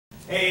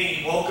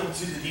Hey, welcome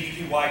to the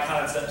DDPY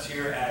concepts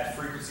here at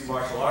Frequency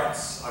Martial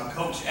Arts. I'm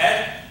Coach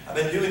Ed. I've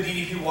been doing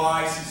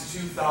DDPY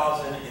since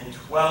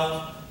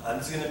 2012.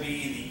 This is going to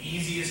be the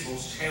easiest,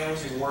 most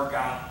challenging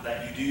workout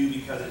that you do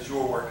because it's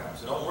your workout.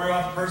 So don't worry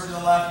about the person to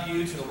the left of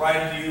you, to the right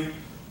of you,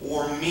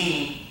 or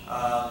me,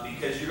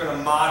 because you're going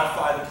to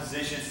modify the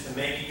positions to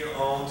make it your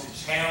own, to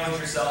challenge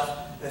yourself.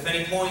 And if at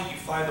any point you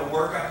find the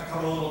workout to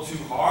come a little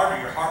too hard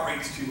or your heart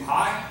rate's too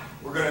high,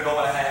 we're going to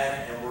go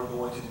ahead and we're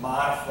going to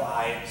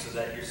modify it so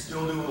that you're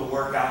still doing the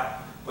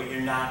workout, but you're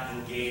not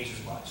engaged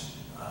as much.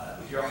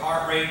 If your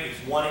heart rate is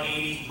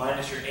 180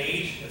 minus your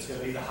age, that's going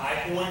to be the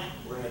high point.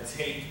 We're going to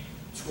take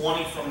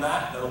 20 from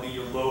that. That'll be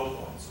your low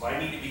point. So I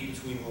need to be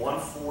between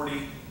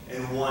 140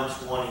 and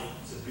 120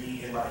 to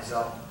be in my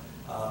zone.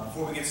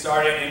 Before we get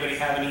started, anybody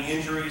have any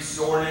injuries,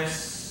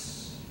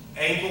 soreness,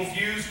 ankle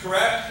fuse,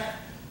 correct? Yeah.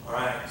 All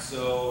right,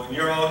 so and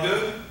you're all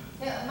good?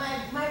 Yeah,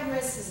 my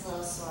wrist is a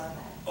little sore.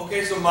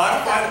 Okay, so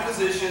modify the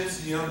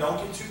positions,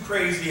 don't get too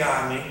crazy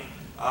on me.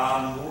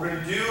 What we're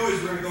going to do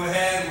is we're going to go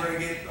ahead, we're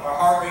going to get our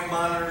heart rate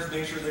monitors,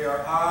 make sure they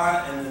are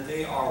on and that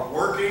they are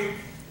working.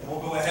 And we'll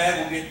go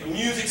ahead, we'll get the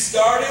music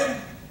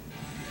started,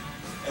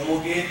 and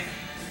we'll get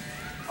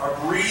our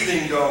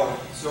breathing going.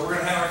 So we're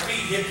going to have our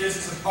feet hip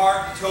distance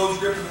apart, toes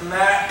gripping the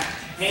mat,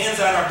 hands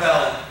on our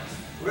belly.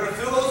 We're going to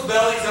fill those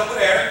bellies up with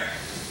air.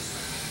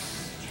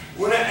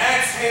 We're going to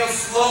exhale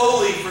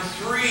slowly for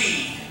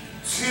 3,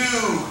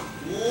 2,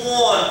 1.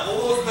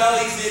 Pull those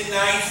bellies in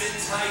nice and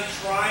tight,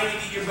 trying to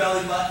get your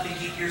belly button to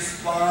keep your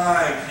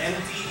spine.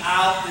 Empty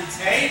out the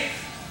tank.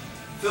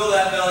 Fill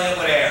that belly up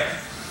with air.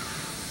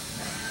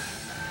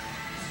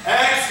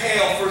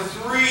 Exhale for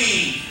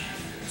 3,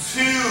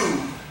 2,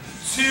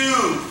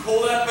 2.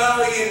 Pull that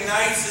belly in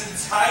nice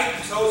and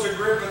tight. Toes are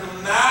gripping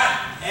the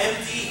mat.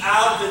 Empty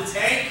out the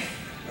tank.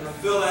 We're going to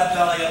fill that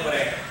belly up with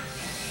air.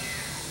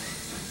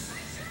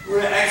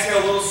 We're going to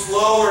exhale a little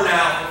slower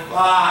now for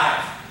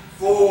 5,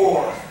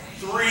 4,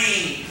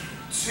 3,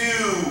 2,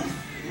 1.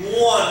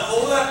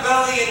 Pull that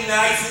belly in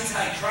nice and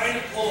tight. Trying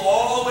to pull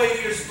all the way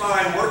to your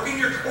spine. Working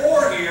your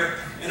core here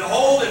and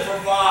hold it for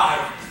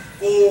 5,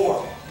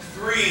 4,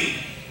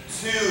 3,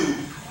 2,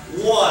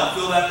 1.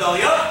 Fill that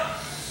belly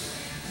up.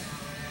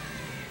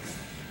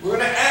 We're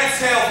going to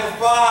exhale for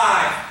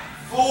 5,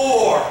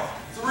 4,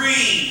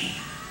 3,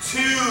 2,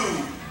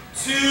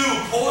 2.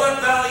 Pull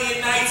that belly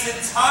in nice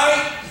and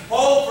tight.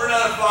 Hold for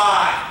another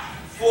 5,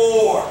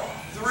 4,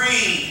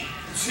 3,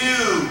 2,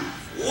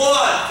 1.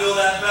 Fill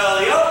that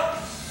belly up.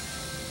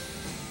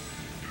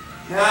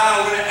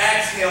 Now we're going to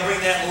exhale. Bring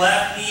that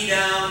left knee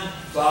down,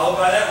 followed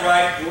by that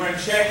right. We're going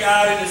to check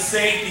out in the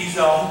safety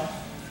zone.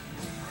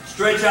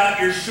 Stretch out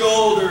your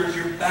shoulders,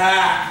 your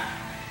back.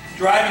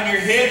 Driving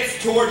your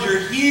hips towards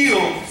your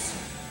heels.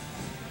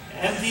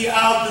 Empty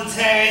out the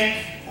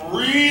tank.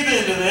 Breathe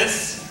into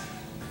this.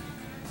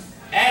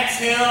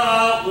 Exhale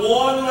out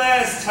one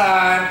last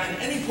time. At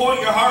any point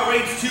your heart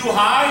rate's too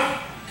high,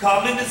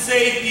 come into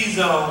safety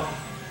zone.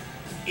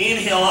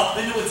 Inhale up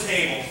into a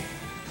table.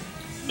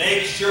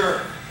 Make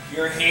sure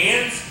your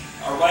hands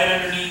are right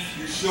underneath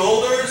your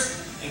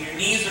shoulders and your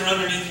knees are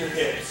underneath your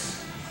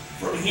hips.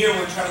 From here,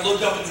 we're trying to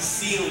look up at the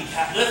ceiling.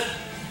 Cat lift.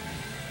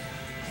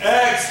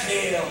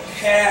 Exhale,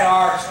 cat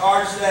arch.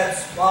 Arch that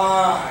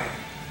spine.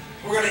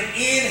 We're going to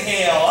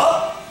inhale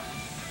up.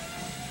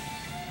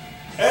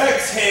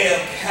 Exhale,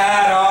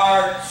 cat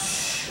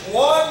arch.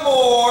 One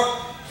more.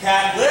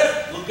 Cat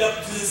lift. Look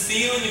up to the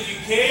ceiling if you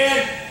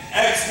can.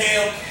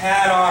 Exhale,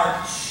 cat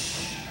arch.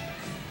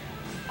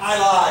 I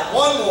lied.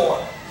 One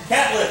more.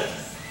 Cat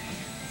lift.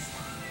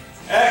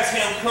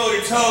 Exhale, curl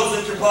your toes,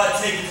 lift your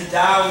butt, take it to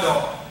down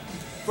dog.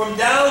 From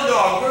down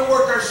dog, we're going to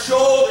work our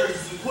shoulders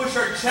as we push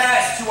our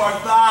chest to our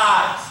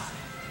thighs.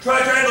 Try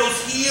to drive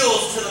those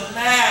heels to the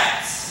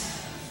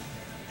mats.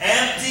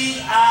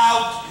 Empty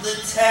out the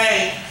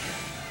tank.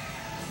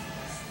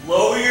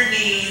 Lower your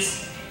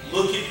knees.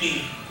 Look at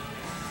me.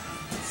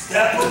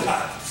 Step or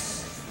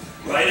bounce.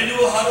 Right into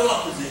a huddle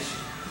up position.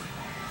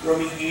 From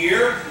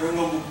here, we're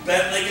going to go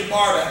bent-legged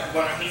bar back. We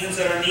want our hands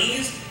on our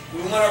knees. We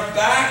want our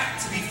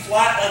back to be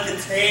flat like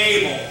a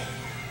table.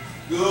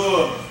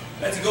 Good.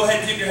 Let's go ahead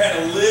and dip your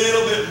head a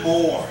little bit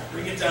more.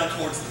 Bring it down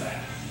towards the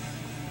back.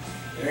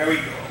 There we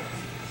go.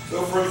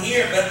 So from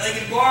here,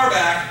 bent-legged bar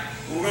back,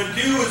 what we're going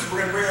to do is we're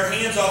going to bring our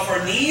hands off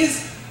our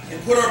knees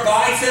and put our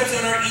biceps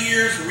on our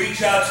ears,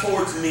 reach out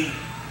towards me.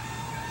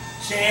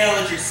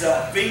 Challenge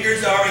yourself.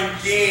 Fingers are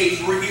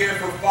engaged. We're here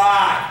for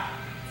 5,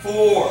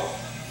 4,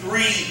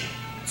 3,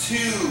 2,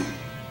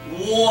 1.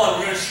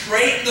 We're going to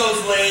straighten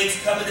those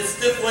legs, come into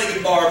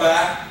stiff-legged bar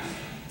back.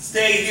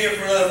 Stay here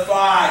for another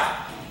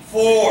 5,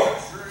 4,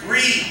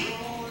 3,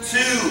 2,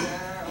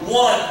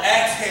 1.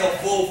 Exhale,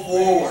 full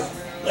forward.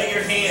 Let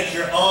your hands,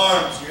 your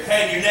arms, your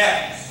head, your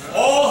neck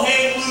all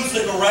hang loose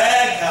like a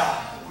rag doll.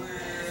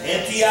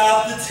 Empty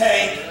out the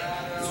tank.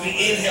 As we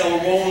inhale,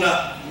 we're rolling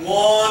up.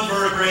 One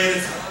vertebrae at a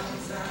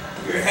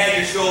time. Your head,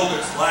 your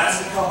shoulders,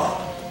 last to come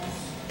up.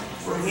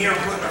 From here,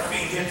 we're putting our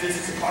feet hip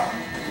distance apart.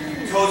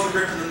 Toes are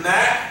gripping the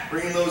mat,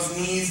 bringing those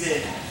knees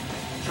in.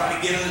 Try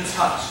to get them to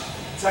touch.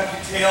 Tuck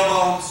your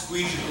tailbone,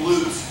 squeeze your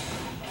glutes.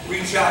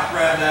 Reach out,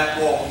 grab that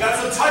ball. We got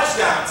some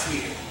touchdowns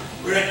here.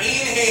 We're going to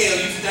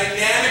inhale, use a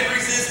dynamic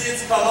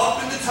resistance, come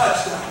up into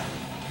touchdown.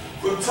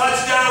 From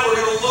touchdown, we're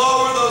going to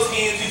lower those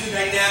hands using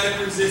dynamic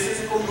resistance,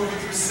 and we're moving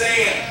through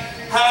sand.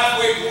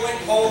 Halfway point,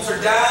 palms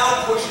are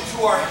down, push it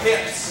to our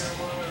hips.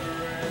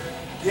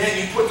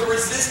 Again, you put the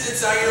resistance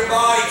on your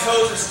body,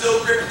 toes are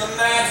still gripping the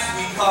mat.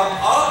 We come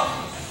up,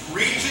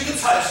 reach into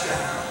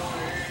touchdown.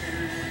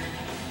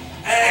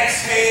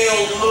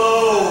 Exhale,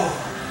 low.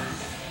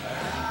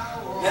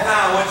 Now,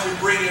 I want you to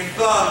bring your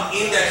thumb,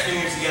 index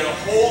fingers together.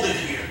 Hold it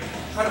here.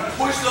 Try to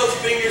push those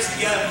fingers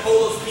together,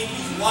 pull those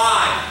pinkies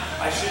wide.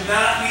 I should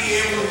not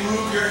be able to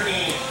move your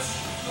hands.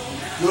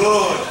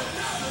 Good.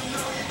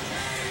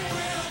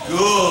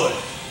 Good.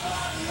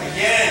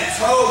 Again,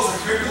 toes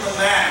are gripping the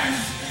mat.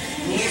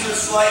 Knees are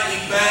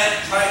slightly bent.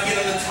 Try to get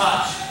them to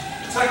touch.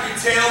 Tuck your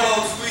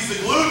tailbone, squeeze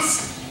the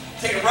glutes.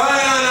 Take it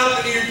right on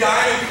up into your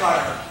diamond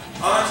cutter.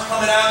 Arms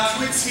coming out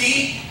to a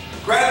T.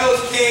 Grab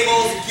those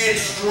cables, get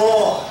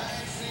strong.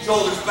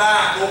 Shoulders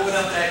back, open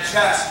up that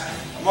chest.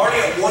 I'm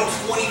already at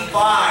 125,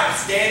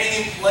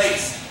 standing in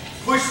place.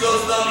 Push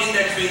those thumb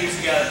index fingers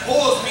together. Pull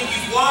those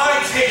pinkies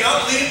wide, take it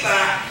up, lean it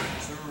back.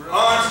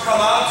 Arms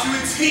come out to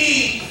a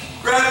T.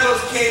 Grab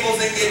those cables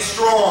and get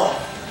strong.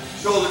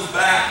 Shoulders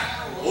back,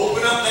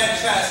 open up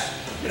that chest.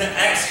 You're gonna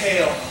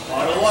exhale,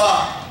 huddle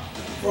up.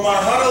 From our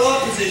huddle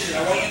up position,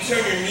 I want you to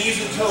turn your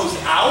knees and toes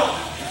out.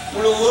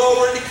 We're gonna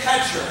lower into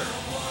catcher.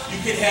 You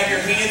can have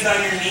your hands on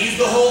your knees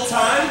the whole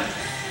time,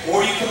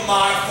 or you can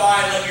modify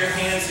and let your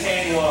hands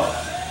hang low.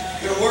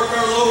 We're gonna work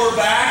our lower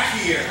back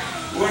here.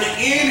 We're gonna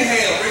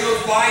inhale, bring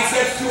those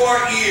biceps to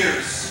our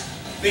ears.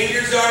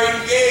 Fingers are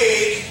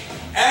engaged.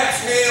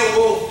 Exhale,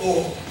 roll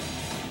forward.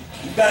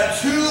 You've got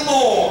two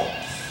more.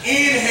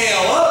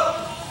 Inhale,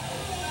 up.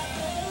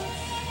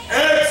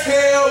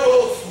 Exhale,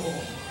 roll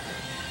forward.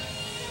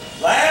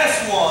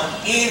 Last one,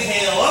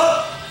 inhale,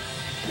 up.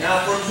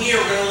 Now from here,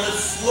 we're gonna lift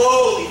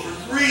slowly for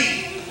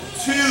 3,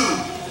 2,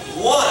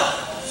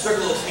 1.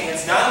 Circle those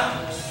hands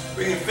down.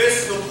 Bring your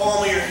fists to the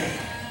palm of your hand.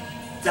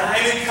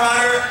 Diamond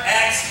cutter,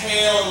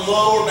 exhale, and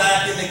lower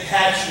back into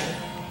catcher.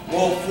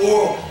 Roll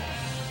forward.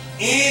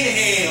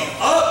 Inhale,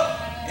 up,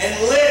 and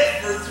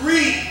lift for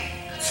 3,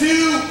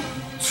 2,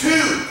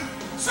 2.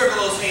 Circle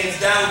those hands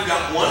down. We've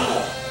got one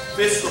more.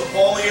 Fist to the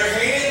palm of your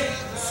hand.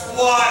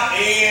 Squat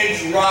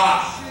and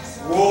drop.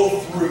 Roll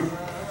through.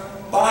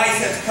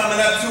 Biceps coming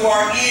up to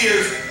our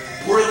ears.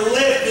 We're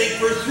lifting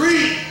for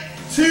 3,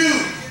 2,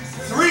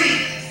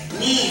 3.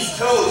 Knees,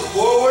 toes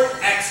forward.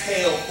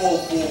 Exhale,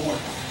 fold forward.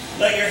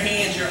 Let your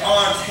hands, your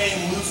arms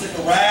hang loose like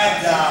a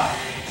rag doll.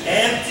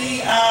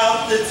 Empty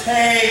out the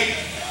tank.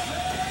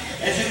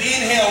 As you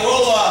inhale,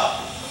 roll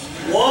up.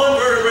 One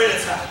vertebrae at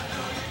a time.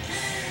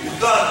 Your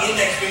thumb,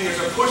 index fingers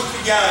are pushed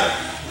together.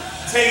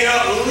 Take it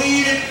up,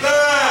 lean it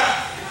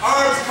back.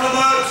 Arms come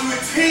out to a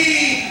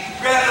T.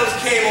 Grab those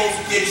cables,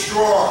 get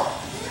strong.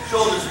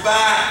 Shoulders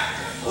back.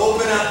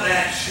 Open up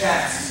that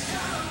chest.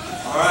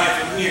 All right,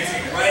 from here,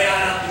 take it right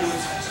on up into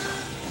a touchdown.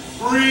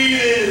 Breathe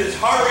into this.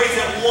 Heart rate's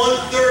at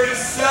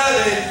 137.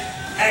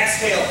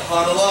 Exhale,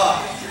 huddle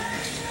up.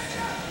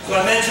 So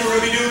I mentioned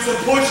we're going to be doing some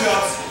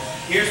push-ups.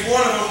 Here's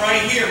one of them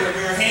right here. We're going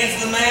to bring our hands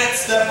to the mat,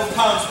 step or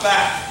pounce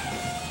back.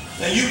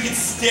 Now you can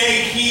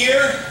stay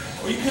here,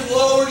 or you can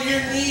lower to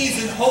your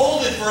knees and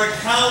hold it for a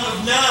count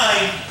of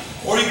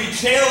 9, or you can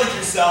challenge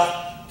yourself.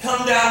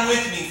 Come down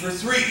with me for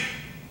 3,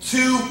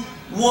 2, 1.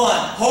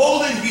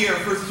 Hold it here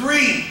for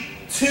 3,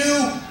 2,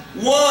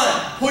 1.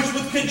 Push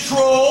with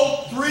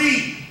control.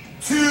 3,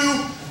 2,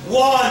 1.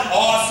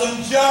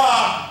 Awesome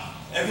job.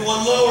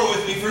 Everyone lower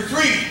with me for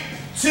 3,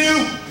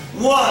 2,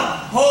 1.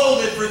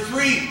 Hold it for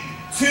 3,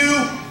 2,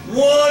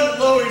 1.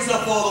 Lower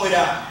yourself all the way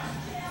down.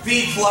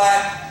 Feet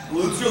flat,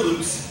 glutes are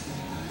loose.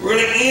 We're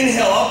going to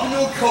inhale up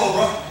into a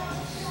cobra.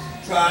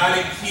 Try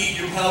to keep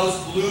your pelvis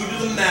glued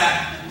to the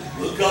mat.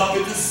 Look up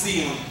at the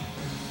ceiling.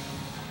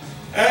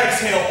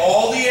 Exhale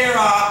all the air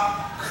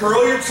out.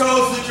 Curl your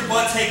toes, let your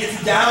butt take it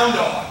to down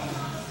dog.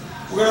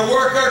 We're going to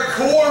work our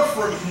core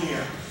from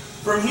here.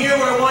 From here,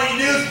 what I want you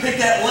to do is pick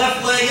that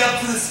left leg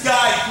up to the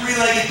sky,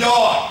 three-legged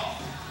dog.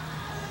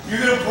 You're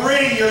going to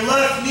bring your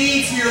left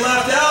knee to your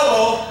left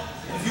elbow.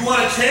 If you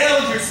want to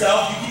challenge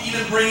yourself, you can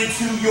even bring it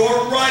to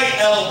your right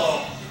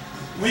elbow.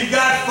 We've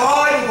got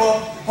 5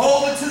 of them.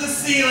 Hold it to the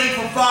ceiling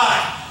for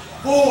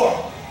 5,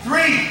 4,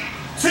 3,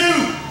 2,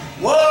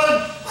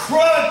 1.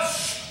 Crunch.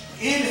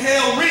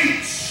 Inhale,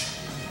 reach.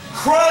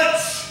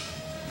 Crunch.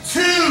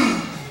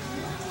 2.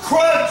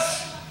 Crunch.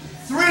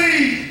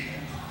 3.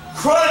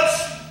 Crunch.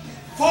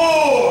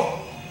 4.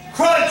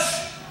 Crunch.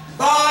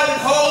 5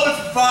 and hold it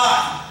for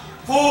 5,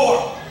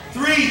 4,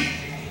 3,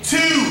 2,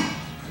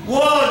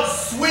 1.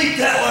 Sweep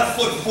that left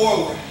foot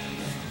forward.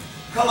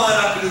 Come on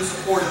up and do a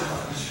supported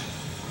lunge.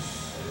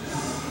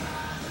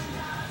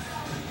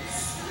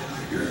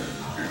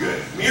 You're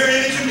good. Mirror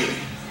image of me.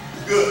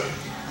 Good.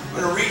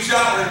 We're going to reach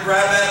out, we're going to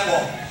grab that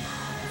ball.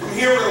 From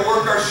here, we're going to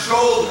work our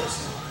shoulders.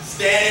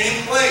 Standing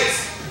in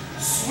place.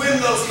 Swim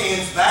those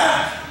hands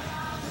back.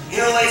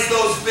 Interlace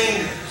those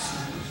fingers.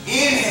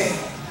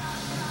 Inhale.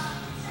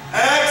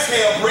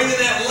 Exhale, bringing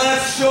that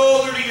left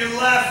shoulder to your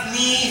left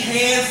knee,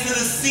 hands to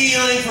the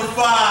ceiling for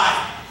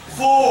 5,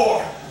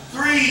 4,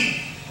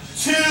 3,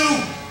 2,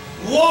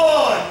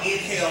 1.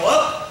 Inhale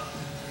up.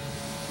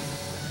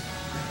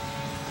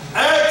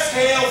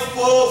 Exhale,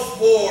 full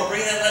forward.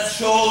 Bring that left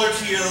shoulder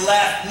to your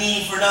left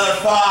knee for another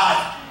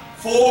 5,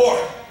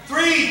 4,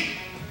 3,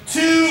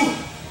 2,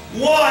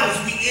 1.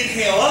 As we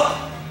inhale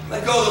up,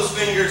 let go of those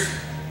fingers.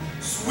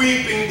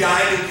 Sweeping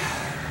diamond cutter.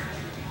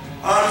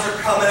 Arms are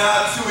coming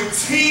out to a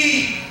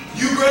T.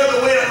 You grab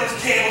the weight on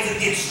those camels and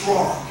get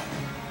strong.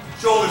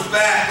 Shoulders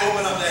back,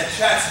 open up that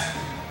chest.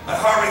 My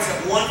heart rate's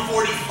at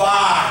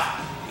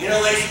 145.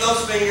 Interlace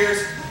those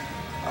fingers.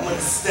 I'm going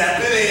to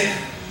step it in.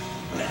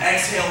 I'm going to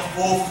exhale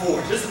full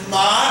forward. Just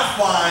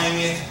modifying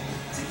it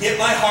to get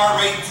my heart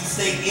rate to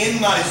stay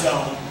in my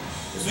zone.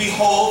 As we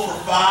hold for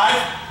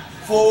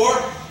 5, 4,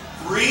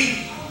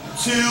 3,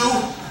 2,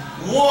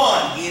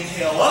 1.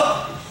 Inhale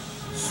up.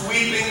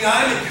 Sweeping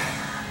diamond cutter.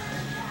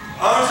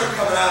 Arms are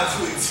coming out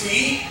to a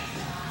T.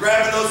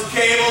 Grabbing those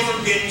cables,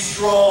 we're getting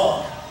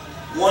strong.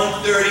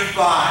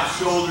 135,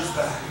 shoulders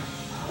back.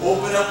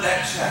 Open up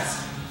that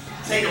chest.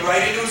 Take it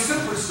right into a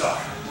superstar.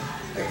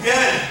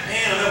 Again,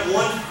 man, I'm at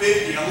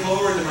 150. I'm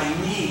lowering to my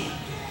knee.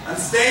 I'm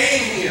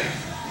staying here.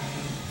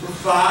 For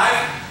 5,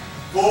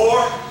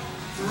 4,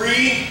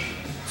 3,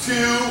 2,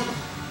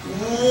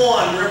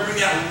 1. We're going to bring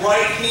that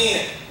right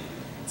hand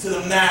to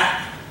the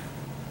mat.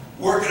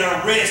 Working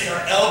our wrist,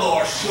 our elbow,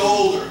 our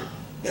shoulder.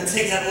 Going to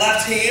take that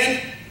left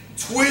hand,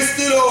 twist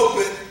it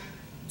open,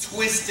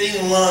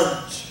 twisting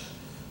lunge.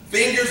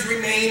 Fingers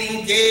remain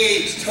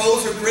engaged,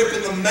 toes are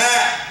gripping the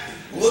mat.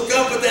 Look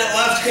up at that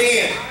left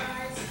hand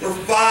for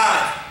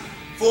 5,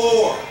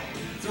 4,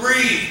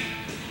 3,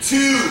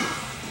 2,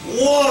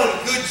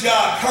 1. Good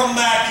job. Come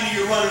back into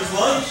your runner's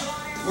lunge.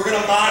 We're going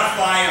to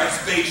modify our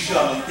space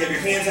shuttle. You have your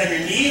hands on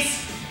your knees,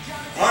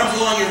 arms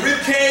along your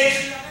rib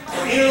cage.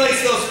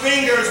 Interlace those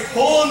fingers,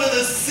 pull them to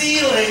the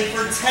ceiling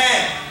for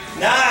 10,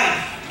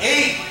 9,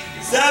 8,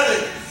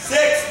 7,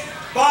 6,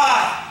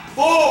 5,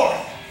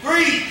 4,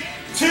 3,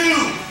 2,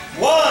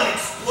 1.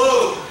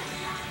 Explode.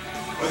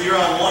 Whether you're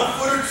on 1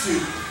 foot or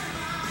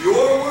 2,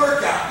 your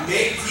workout.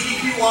 Make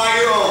DDPY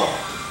your own.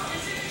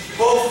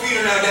 Both feet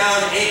are now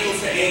down, ankles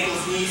to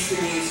ankles, knees to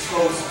knees,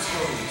 toes to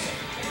toes.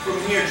 From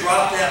here,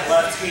 drop that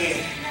left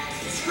hand.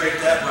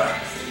 Scrape that right.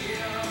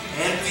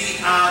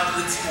 Empty out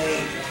the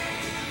tank.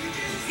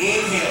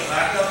 Inhale,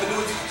 back up into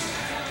a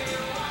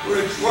touchdown.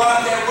 We're going to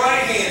drop that right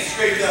hand,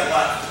 scrape that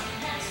left.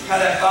 Have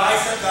that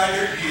bicep down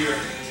your ear.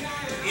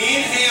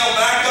 Inhale,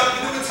 back up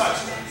into a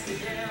touchdown.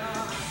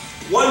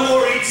 One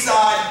more each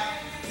side.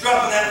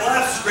 Dropping that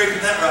left,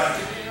 scraping that right.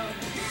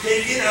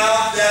 Taking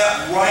out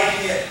that right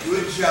hip.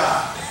 Good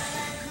job.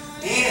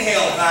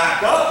 Inhale,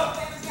 back up.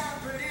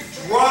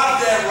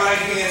 Drop that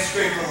right hand,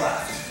 scrape the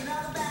left.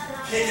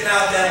 Kicking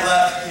out that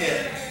left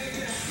hip.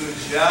 Good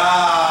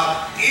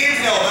job.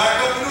 Inhale,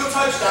 back up into a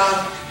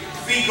touchdown.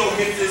 Feet go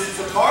hip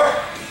distance apart.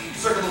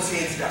 Circle those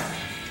hands down.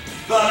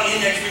 Thumb,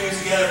 index fingers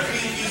together.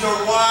 Pinkies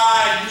are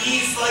wide.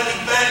 Knees slightly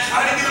bent.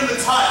 Try to get them to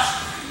touch.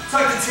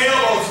 Tuck the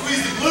tailbone. Squeeze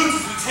the glutes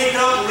as we take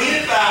it up.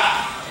 Lean it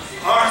back.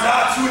 Arms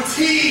out to a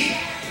T.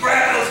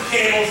 Grab those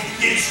cables.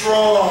 Get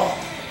strong.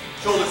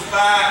 Shoulders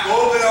back.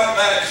 Open up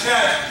that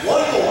chest.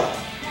 One more.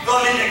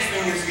 Thumb, index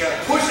fingers together.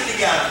 Push it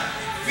together.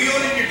 Feel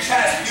it in your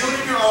chest. Feel it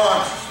in your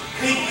arms.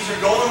 Pinkies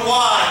are going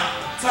wide.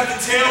 Tuck the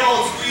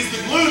tailbone, squeeze the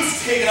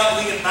glutes, take it up,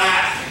 lean it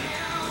back.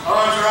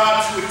 Arms are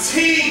out to a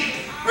T.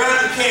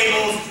 Grab the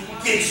cables,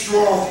 get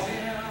strong.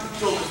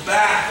 Shoulders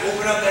back,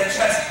 open up that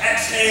chest,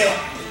 exhale.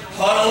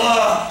 Huddle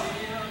up.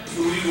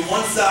 So we do to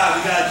one side,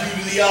 we gotta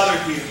do to the other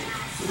here.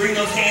 So bring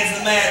those hands to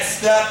the mat,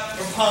 step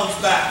or palms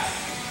back.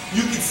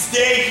 You can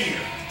stay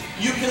here.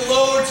 You can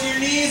lower to your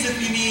knees if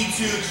you need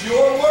to. It's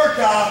your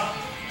workout.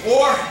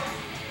 Or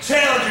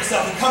challenge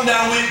yourself and come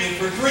down with me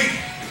for 3,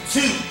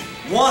 2,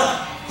 1,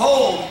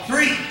 hold,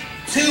 3,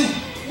 2,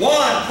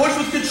 1, push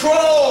with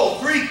control,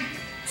 3,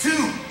 2,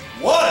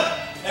 1,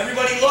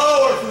 everybody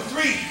lower for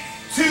 3,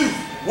 2,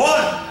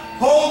 1,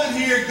 hold it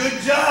here, good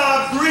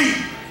job, 3,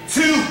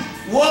 2,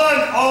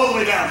 1, all the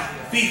way down,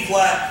 feet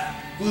flat,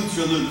 glutes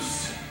are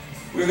loose.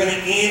 We're going to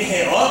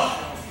inhale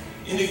up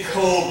into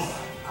cobra.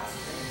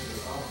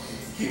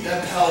 Keep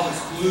that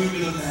pelvis glued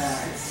to the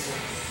mat.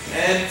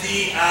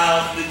 Empty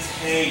out the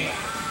tank.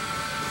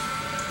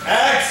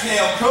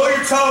 Exhale, curl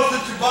your toes,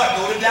 lift your butt,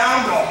 go to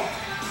down dog.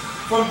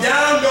 From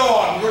down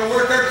dog, we're going to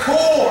work our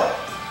core.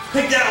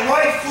 Pick that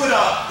right foot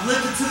up,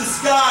 lift it to the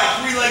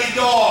sky, three-legged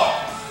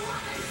dog.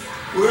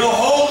 We're going to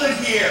hold it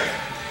here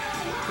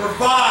for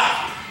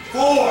 5,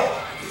 4,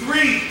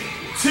 3,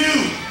 2,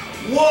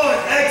 1.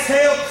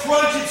 Exhale,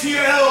 crunch it to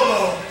your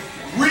elbow.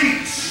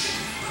 Reach,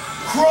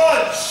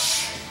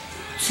 crunch,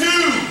 2,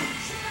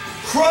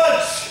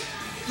 crunch,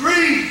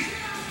 3,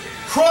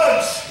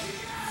 crunch,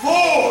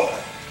 4,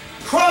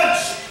 crunch,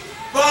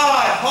 5,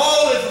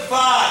 hold it for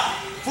 5,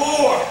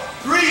 4,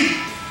 3,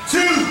 2,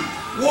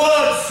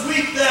 1.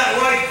 Sweep that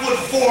right foot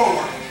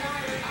forward.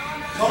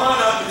 Come on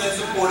up and then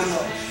supporting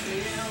lunge.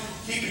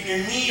 Keeping your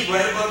your knee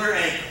right above your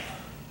ankle.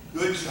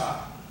 Good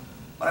job.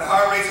 My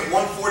heart rate's at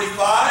 145.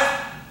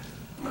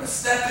 I'm going to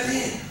step it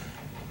in.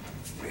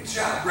 Great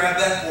job. Grab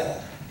that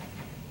ball.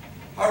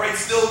 Heart rate's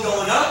still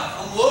going up.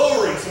 I'm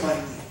lowering to my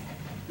knee.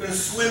 I'm going to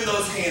swim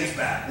those hands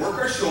back. Work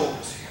our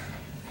shoulders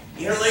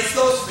here. Interlace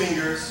those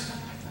fingers.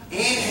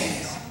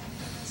 Inhale.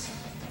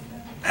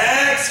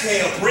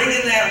 Exhale. Bring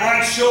in that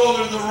right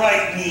shoulder to the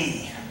right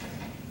knee.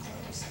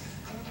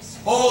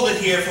 Hold it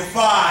here for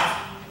 5,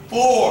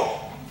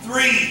 4,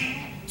 3,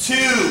 2,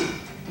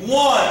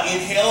 1.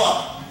 Inhale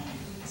up.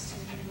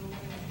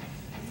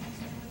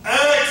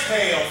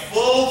 Exhale.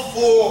 Full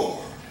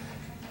forward.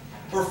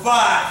 For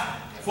 5,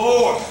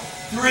 4,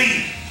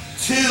 3,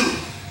 2,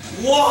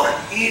 1.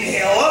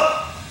 Inhale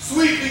up.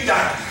 Sweeping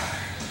down.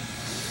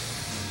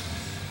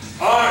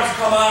 Arms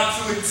come out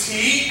to a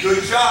T.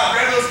 Good job.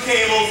 Grab those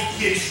cables.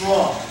 Get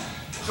strong.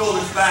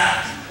 Shoulders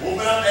back. Open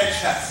up that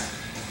chest.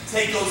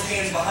 Take those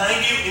hands behind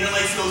you.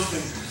 Interlace those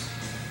fingers.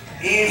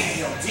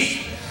 Inhale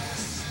deep.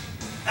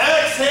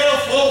 Exhale,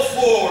 flow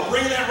forward.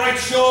 Bring that right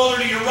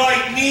shoulder to your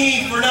right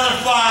knee for another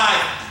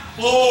 5,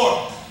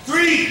 4,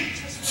 3,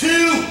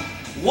 2,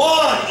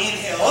 1.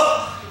 Inhale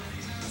up.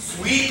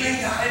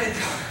 Sweeping diamond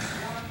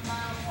cutter.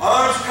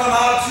 Arms come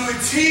out to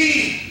a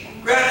T.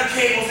 Grab the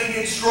cables and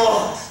get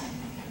strong.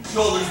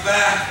 Shoulders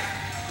back.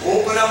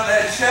 Open up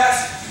that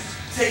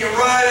chest. Take it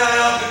right on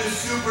up into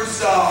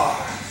superstar.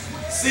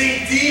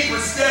 Sink deeper.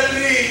 Step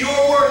it in.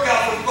 Your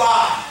workout for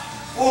 5,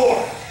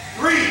 4,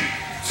 3,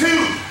 2,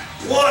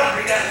 1.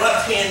 Bring that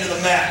left hand to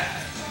the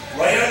mat.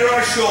 Right under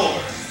our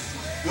shoulder.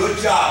 Good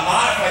job.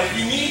 Modify if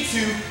you need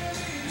to.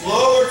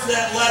 Lower to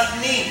that left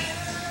knee.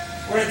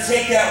 We're going to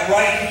take that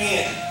right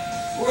hand.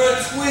 We're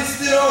going to twist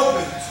it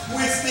open.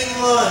 Twist and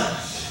lunge.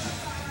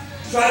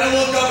 Try to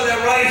look up at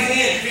that right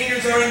hand.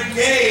 Fingers are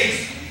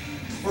engaged.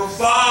 For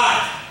 5,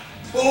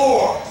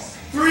 4,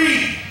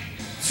 3,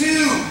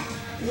 2,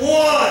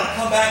 1.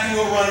 Come back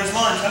into a runner's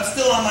lunge. I'm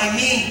still on my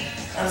knee.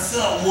 I'm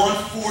still at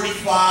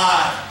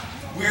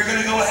 145. We're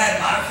going to go ahead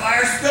and modify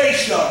our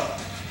space shuttle.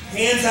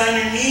 Hands on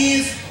your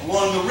knees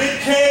along the rib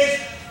cage,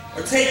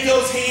 or take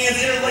those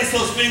hands, interlace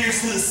those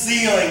fingers to the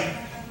ceiling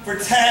for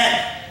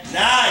 10,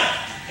 9,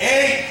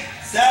 8,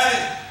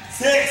 7,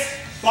 6,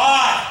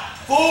 5,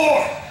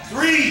 4,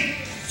 3,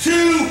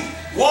 2,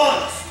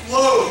 1.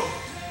 Explode.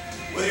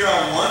 Whether you're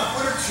on 1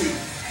 foot or 2,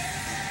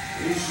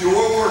 it is your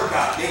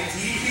workout. Make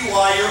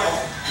DDPY your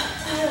own.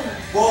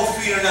 Both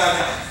feet are now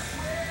down.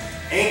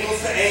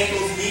 Ankles to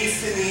ankles,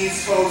 knees to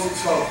knees, toes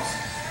to toes.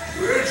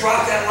 We're going to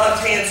drop that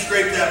left hand,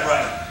 scrape that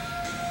right.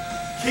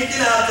 Kicking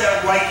out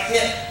that right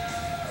hip.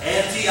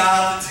 Empty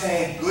out the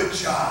tank. Good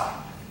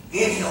job.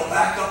 Inhale,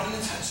 back up into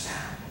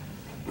touchdown.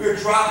 We're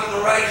dropping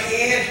the right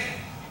hand.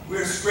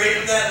 We're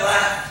scraping that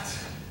left.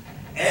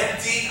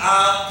 Empty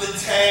out the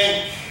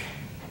tank.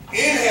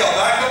 Inhale,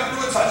 back up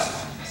into a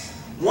touchdown.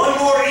 One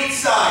more each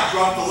side.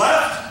 Drop the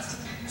left,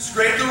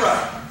 scrape the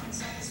right.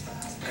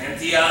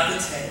 Empty out the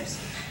tank.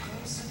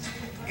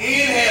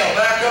 Inhale,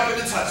 back up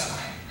into touchdown.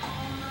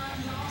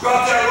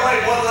 Drop that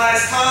right one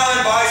last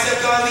time.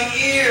 Bicep on the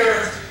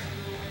ear.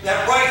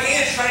 That right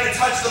hand's trying to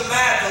touch the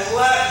mat. The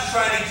left is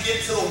trying to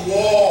get to the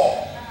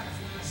wall.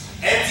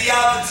 Empty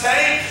out the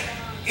tank.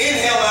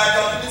 Inhale, back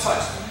up into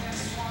touchdown.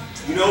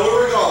 You know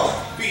where we're going.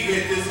 Feet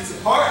hip distance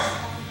apart.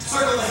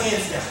 Circle the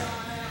hands down.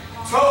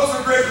 Toes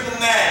are gripping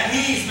the mat.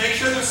 Knees, make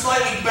sure they're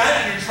slightly bent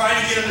and you're trying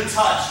to get them to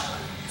touch.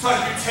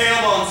 Tuck your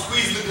tailbone,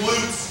 squeeze the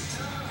glutes.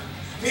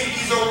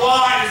 Pinkies are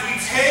wide as we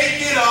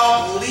take it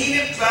up, lean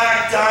it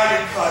back,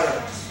 diamond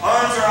cutter.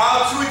 Arms are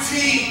out to a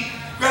T.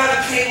 Grab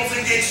the cables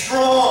and get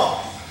strong.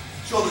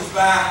 Shoulders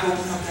back,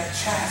 open up that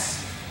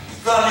chest.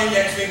 Thumb,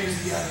 index fingers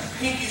together.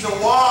 Pinkies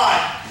are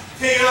wide.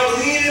 Take it up,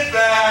 lean it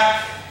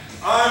back.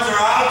 Arms are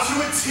out to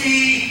a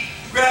T.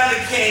 Grab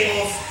the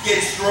cables,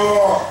 get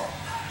strong.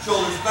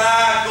 Shoulders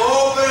back,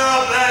 open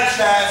up that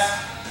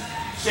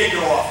chest. Shake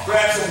it off.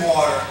 Grab some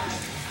water.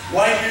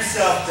 Wipe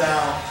yourself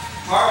down.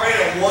 Heart rate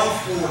at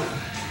 140.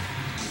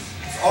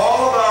 It's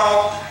all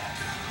about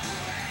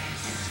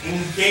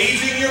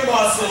engaging your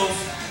muscles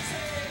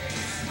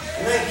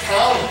and then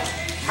counting.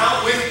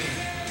 Count with me.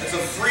 It's a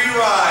free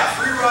ride.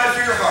 Free ride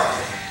for your heart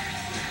rate.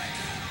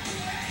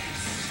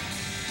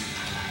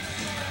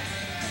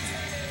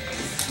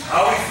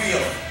 How are we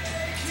feeling?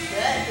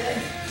 Good.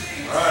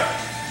 All right.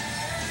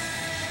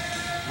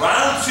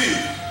 Round 2.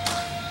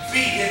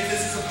 Feet hip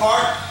distance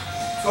apart.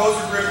 Toes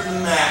are gripping the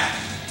mat.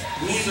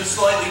 Knees are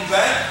slightly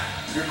bent.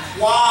 Your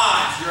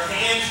quads, your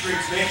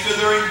hamstrings, make sure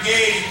they're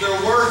engaged,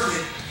 they're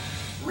working.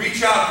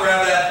 Reach out,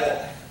 grab that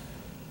ball.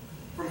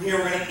 From here,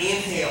 we're going to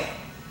inhale.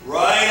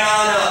 Right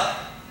on up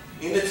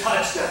into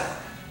touchdown.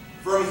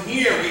 From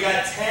here, we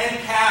got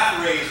 10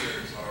 calf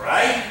raisers, all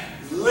right?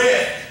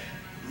 Lift,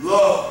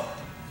 low,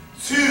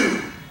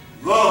 2,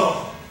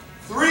 low,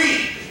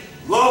 3,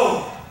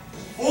 low,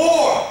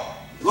 4,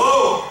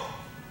 low,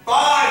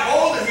 5,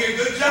 hold it here,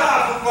 good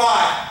job for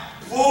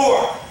 5,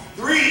 4,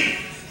 3,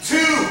 2,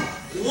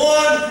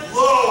 1,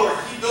 lower.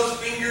 Keep those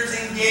fingers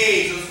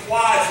engaged, those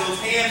quads, those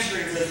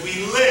hamstrings as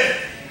we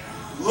lift,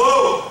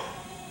 low,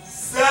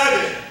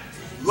 7,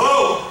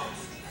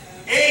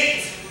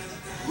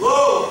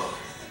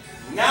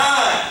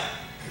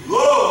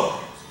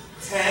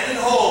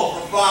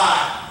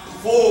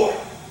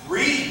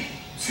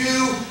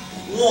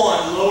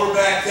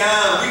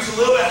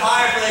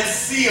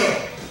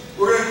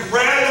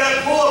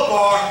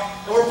 bar,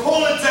 and we're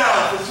pulling it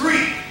down for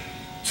 3,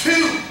 2,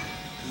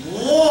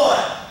 1.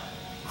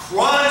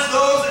 Crunch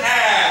those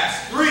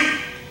abs. 3,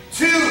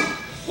 2,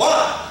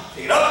 1.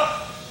 Take it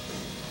up.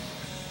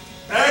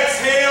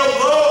 Exhale,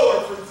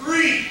 lower for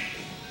 3,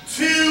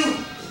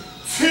 2,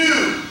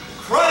 2.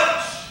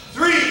 Crunch.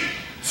 3,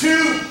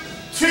 2,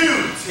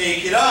 2.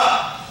 Take it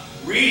up.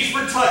 Reach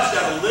for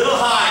touchdown. A little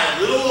higher,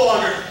 a little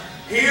longer.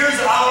 Here's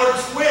our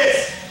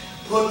twist.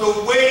 Put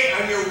the weight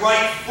on your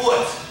right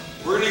foot.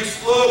 We're going to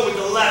explode with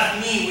the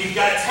left knee. We've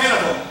got 10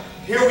 of them.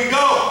 Here we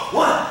go.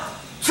 1,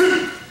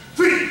 2,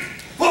 3,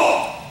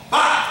 4,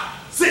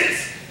 5,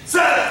 6,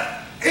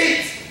 7,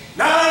 8,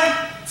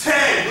 9,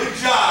 10. Good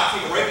job.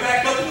 Take it right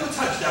back up into a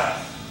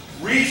touchdown.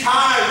 Reach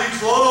high,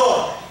 reach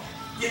long.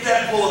 Get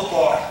that pull-up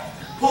bar.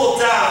 Pull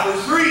it down for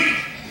 3,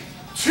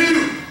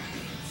 2,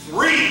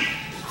 3.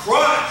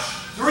 Crunch.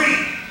 3,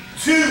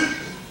 2,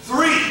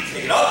 3.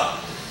 Take it up.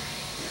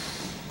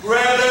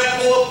 Grab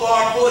that pull-up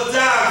bar, pull it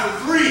down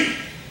for 3,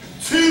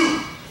 2,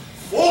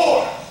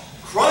 4.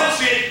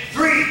 Crunch it.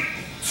 3,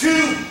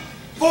 2,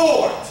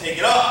 4. Take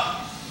it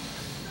up.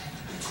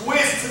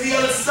 Twist to the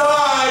other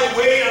side.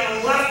 Weight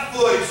on the left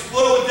foot.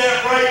 Explode with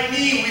that right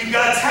knee. We've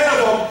got 10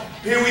 of them.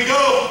 Here we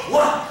go.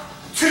 1,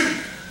 2,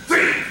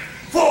 3,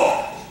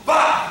 4,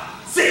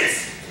 5,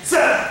 6,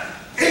 7,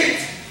 8,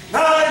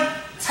 9,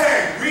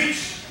 10.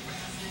 Reach.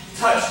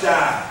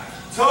 Touchdown.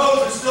 Toes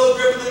are still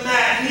gripping the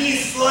mat.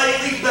 Knees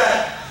slightly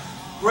bent.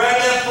 Grab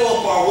that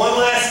pull-up bar one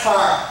last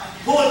time.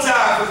 Pull it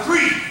down for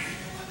 3,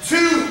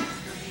 2,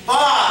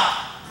 5.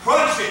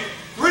 Crunch it.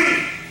 3,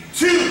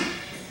 2,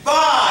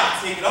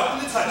 5. Take it up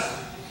in the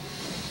touchdown.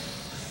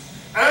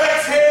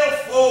 Exhale,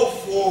 fold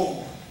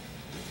forward.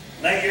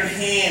 Let your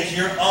hands,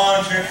 your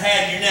arms, your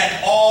head, your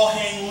neck all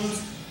hang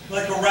loose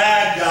like a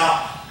rag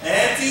doll.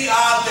 Empty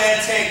out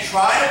that tank.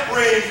 Try to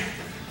bring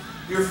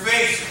your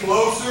face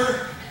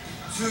closer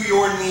to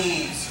your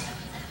knees.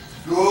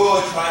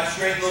 Good. Try to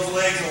straighten those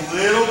legs a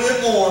little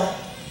bit more.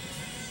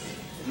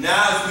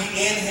 Now as we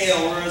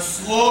inhale, we're going to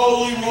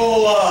slowly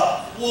roll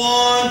up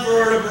one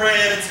vertebrae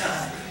at a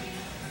time.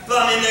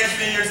 Thumb, index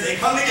fingers, they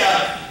come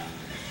together.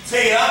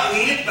 Take it up,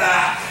 lean it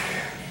back.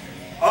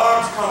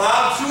 Arms come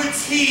out to a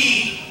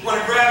T. We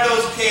want to grab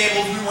those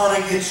cables. We want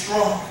to get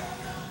strong.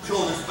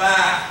 Shoulders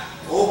back.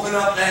 Open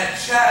up that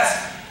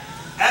chest.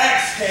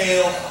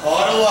 Exhale,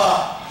 huddle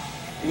up.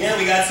 Again,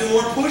 we got some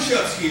more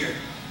push-ups here.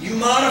 You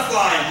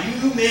modify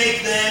them. You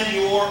make them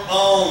your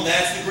own.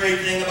 That's the great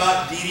thing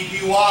about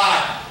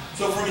DDPY.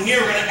 So from here,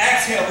 we're going to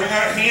exhale. Bring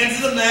our hands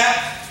to the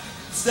mat.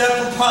 Step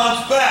or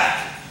bounce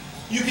back.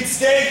 You can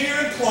stay here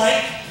in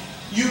plank.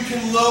 You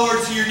can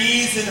lower to your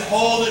knees and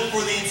hold it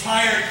for the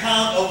entire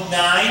count of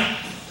 9.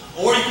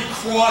 Or you can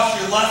cross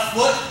your left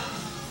foot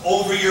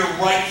over your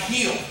right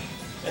heel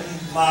and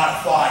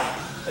modify it.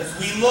 As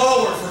we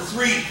lower for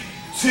 3,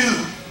 2,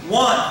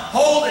 1.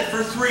 Hold it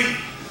for 3,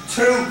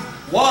 2,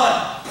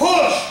 1.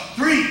 Push.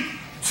 3,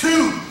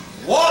 2,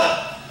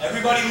 1.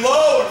 Everybody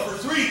lower for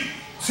 3,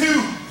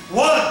 2,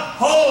 1.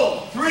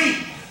 Hold. 3,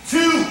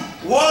 2,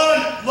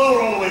 1.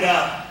 Lower all the way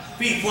down.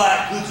 Feet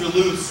flat, glutes are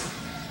loose.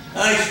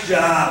 Nice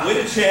job.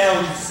 Way to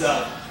challenge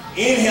yourself.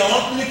 Inhale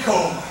up into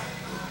cobra.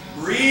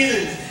 Breathe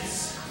into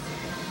this.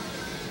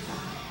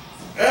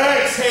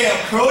 Exhale.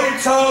 Curl your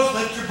toes.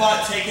 Lift your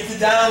butt. Take it to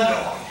down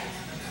dog.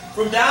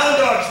 From down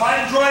dog,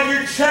 try to drive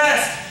your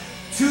chest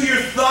to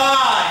your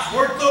thighs.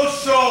 Work those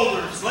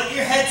shoulders. Let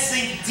your head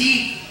sink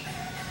deep.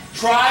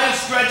 Try to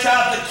stretch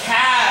out the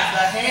calf,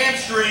 the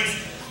hamstrings,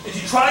 as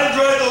you try to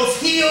drive those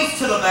heels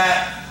to the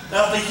mat.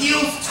 Now if the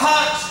heels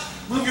touch,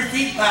 move your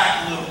feet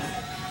back a little bit.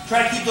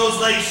 Try to keep those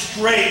legs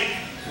straight.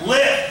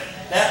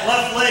 Lift that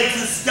left leg to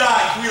the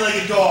sky,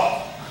 three-legged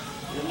dog.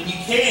 And when you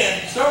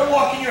can, start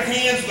walking your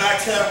hands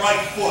back to that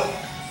right foot.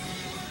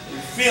 If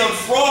you're feeling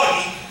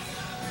froggy,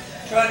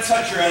 try to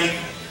touch your ankle.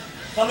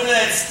 Come into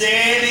that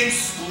standing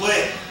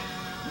split.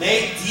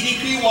 Make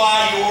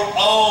DDPY your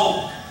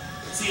own.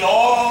 See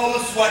all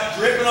the sweat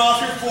dripping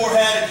off your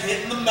forehead and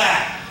hitting the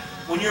mat.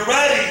 When you're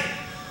ready,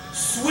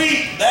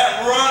 sweep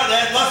that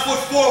left foot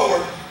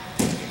forward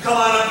and come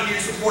on up into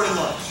your supported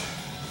lunge.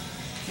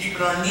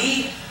 Keeping our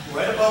knee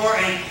right above our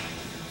ankle.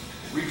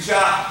 Reach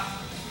out.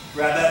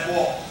 Grab that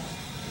ball.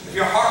 If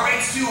your heart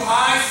rate's too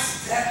high,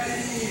 step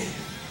it in.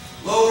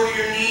 Lower to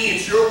your knee.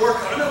 It's your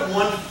workout. I'm at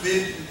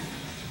 150.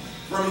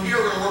 From here,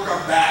 we're going to work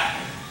our back,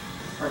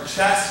 our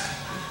chest,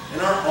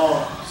 and our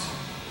arms.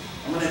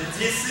 I'm going to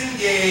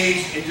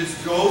disengage and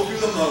just go through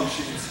the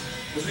motions.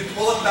 As we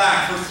pull it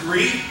back for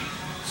 3,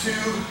 2,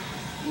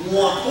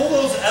 1. Pull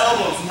those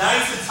elbows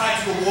nice and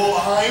tight to the wall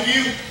behind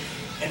you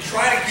and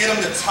try to get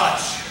them to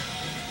touch.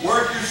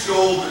 Work your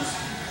shoulders.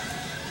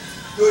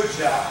 Good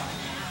job.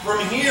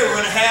 From here, we're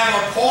going to have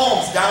our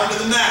palms down to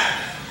the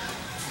mat.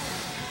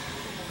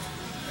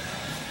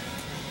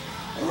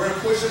 And we're going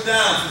to push them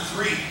down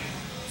for 3,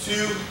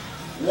 2,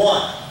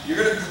 1. You're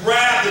going to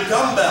grab the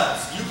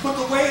dumbbells. You put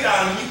the weight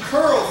on and you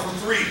curl for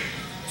 3,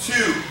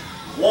 2,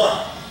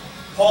 1.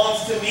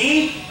 Palms to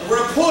me, and we're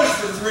going to push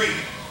for 3,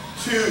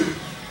 2,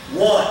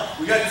 1.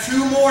 We got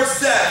 2 more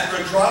sets. We're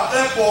going to drop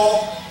that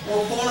ball,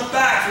 We're pulling it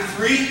back for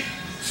 3,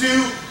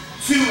 2,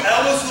 2.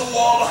 Elbows to the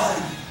wall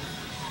behind you.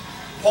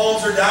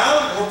 Palms are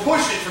down, and we're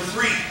pushing for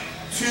 3,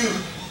 2,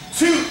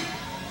 2.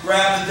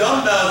 Grab the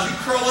dumbbells, you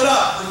curl it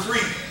up for 3,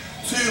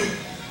 2,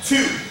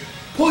 2.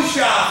 Push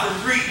out for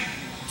 3,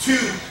 2,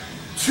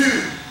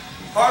 2.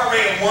 Heart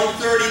rate of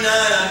 139.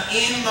 I'm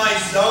in my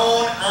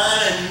zone on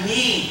a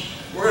knee.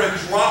 We're going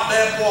to drop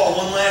that ball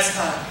one last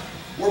time.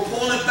 We're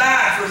pulling it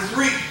back for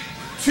 3,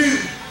 2,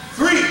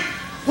 3.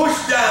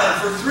 Push down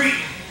for 3,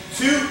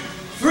 2,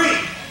 3.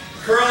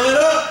 Curl it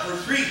up for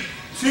 3,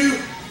 2,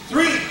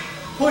 3.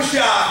 Push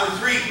out for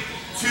 3,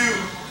 2,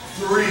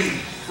 3.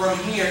 From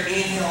here,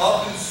 inhale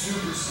up and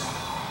superstar.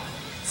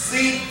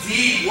 Sink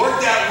deep.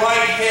 Work that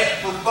right hip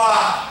for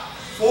 5,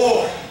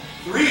 4,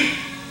 3,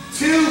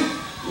 2,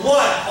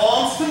 1.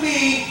 Palms to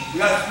me. We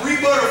got 3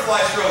 butterfly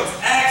strokes.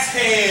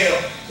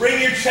 Exhale.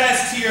 Bring your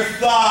chest to your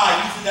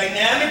thigh. Use the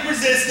dynamic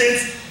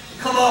resistance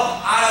to come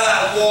up out of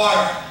that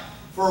water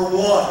for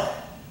 1.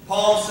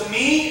 Palms to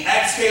me.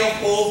 Exhale,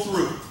 pull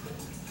through.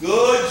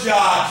 Good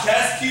job.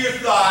 Chest to your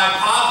thigh.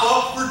 Pop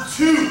up for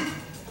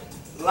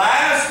 2.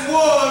 Last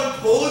one.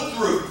 Pull it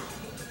through.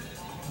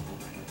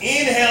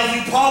 Inhale.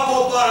 You pop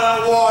up out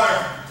of that water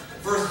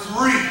for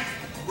 3.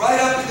 Right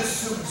up into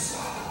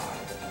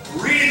superstar.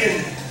 Breathe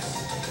in.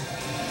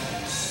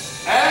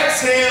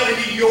 Exhale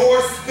into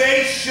your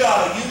space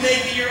shuttle. You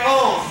make it your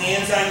own.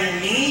 Hands on your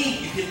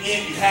knee. You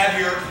can have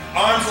your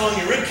arms along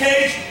your rib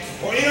cage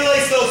or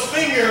interlace those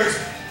fingers.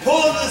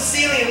 Pull up to the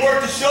ceiling and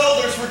work the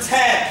shoulders for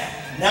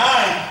 10,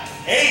 9,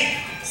 8,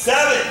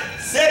 7,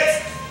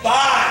 6,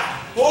 5,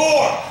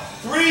 4,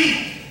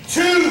 3,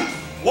 2,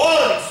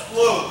 1.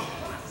 Explode.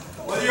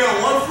 Whether you're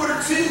on 1 foot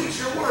or 2, it's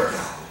your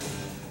workout.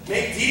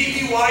 Make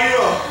DDPY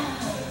your own.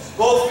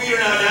 Both feet are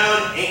now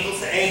down, ankles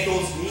to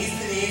ankles, knees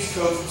to knees,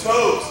 toes to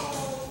toes.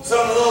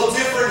 Something a little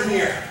different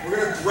here. We're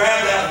going to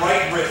grab that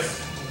right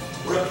wrist.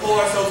 We're going to pull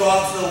ourselves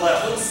off to the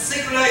left. Little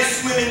synchronized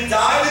swimming,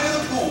 dive into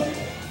the pool.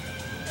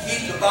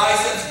 Keep the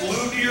biceps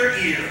glued to your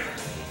ear.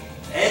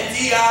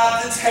 Empty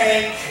out the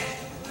tank.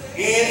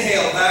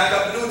 Inhale, back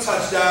up into a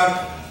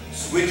touchdown.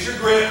 Switch your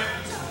grip.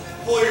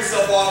 Pull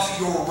yourself off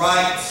to your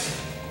right.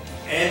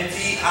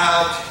 Empty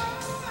out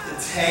the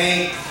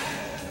tank.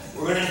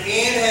 We're going to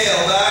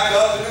inhale, back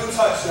up into a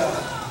touchdown.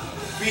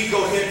 Feet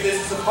go hip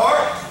distance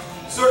apart.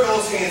 Circle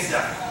those hands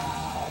down.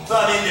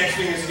 Thumb, index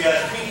fingers together.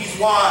 Pinkies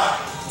wide.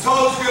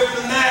 Toes grip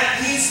the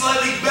mat. Knees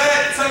slightly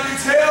bent. Tuck your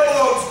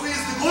tailbone. Squeeze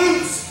the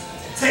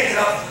glutes. Take it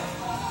up.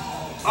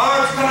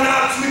 Arms coming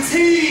out to a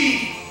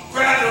T.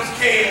 Grab those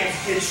cables.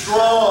 Get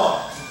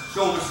strong.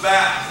 Shoulders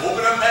back.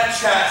 Open up that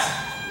chest.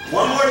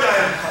 One more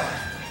diamond cut.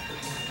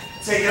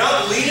 Take it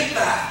up. Lean it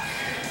back.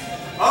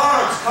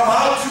 Arms come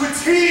out to a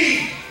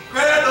T.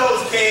 Grab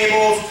those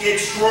cables. Get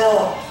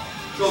strong.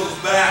 Shoulders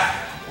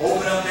back.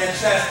 Open up that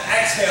chest.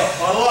 Exhale.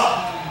 Funnel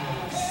up.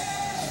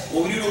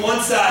 What we do to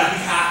one side, we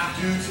have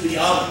to do to the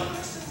other.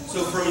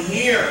 So from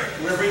here,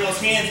 we're going to bring those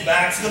hands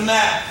back to the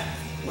mat.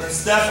 We're going to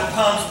step our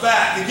palms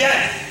back.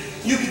 Again,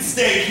 you can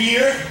stay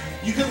here.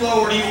 You can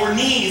lower to your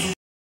knees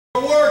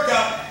and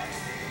workout.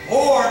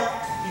 Or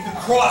you can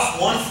cross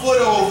 1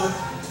 foot over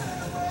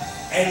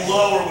and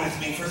lower with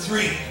me for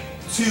 3,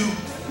 2,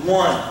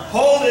 1.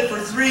 Hold it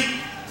for 3,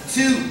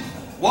 2,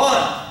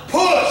 1.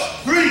 Push.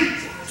 3,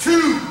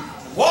 2,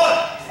 1.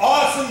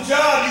 Awesome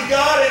job. You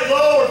got it.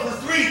 Lower for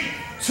 3,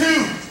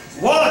 2,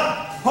 1.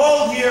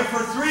 Hold here for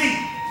 3,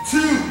 2,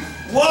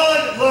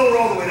 1. Lower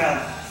all the way down.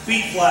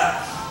 Feet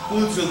flat.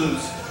 Glutes are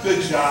loose.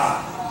 Good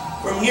job.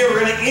 From here, we're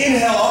going to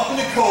inhale up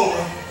into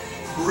cobra.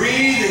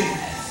 Breathe in.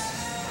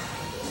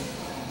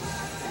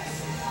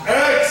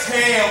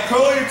 Exhale.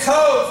 Curl your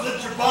toes.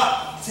 Lift your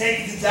butt. Take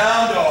it to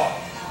down dog.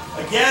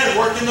 Again,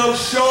 working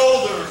those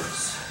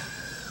shoulders.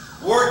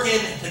 Working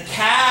the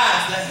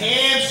calves, the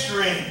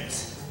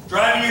hamstrings.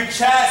 Driving your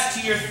chest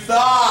to your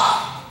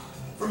thigh.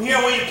 From here,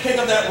 I want you to pick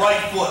up that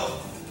right foot.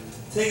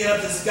 Take it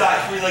up to the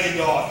sky, 3-legged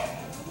dog.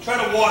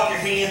 Try to walk your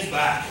hands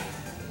back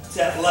to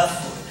that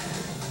left foot.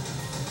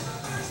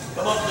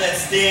 Come up to that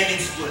standing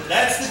split.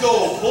 That's the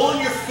goal.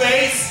 Pulling your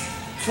face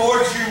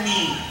towards your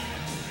knee.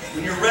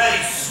 When you're ready,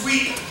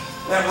 sweep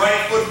that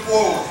right foot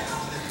forward.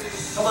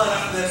 Come on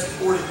up to that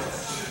supporting ledge.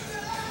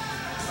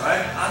 All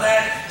right, on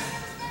that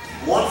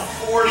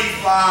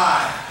 145.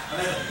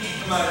 I'm at the peak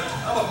of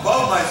I'm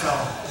above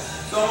myself.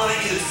 So I'm going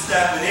to either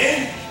step it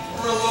in,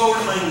 or I'm going to lower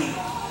to my knee.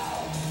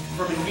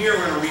 From here,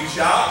 we're going to reach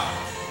out,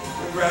 we're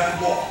going to grab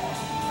the ball.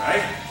 All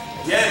right?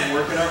 Again,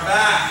 working our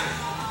back,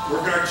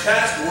 working our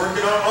chest,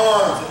 working our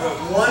arms. I'm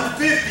at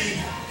 150,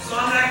 so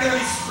I'm not going to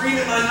be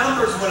screaming my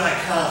numbers when I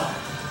count.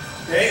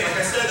 Okay? Like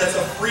I said, that's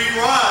a free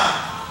ride.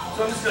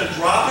 So I'm just going to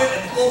drop it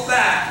and pull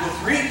back with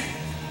 3,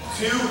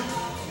 2,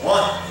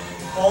 1.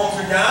 Palms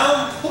are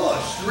down,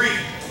 push. 3,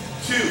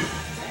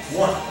 2,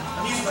 1.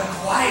 I'm using my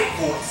quiet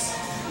voice.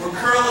 We're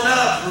curling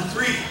up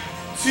for 3,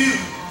 2,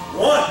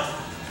 1.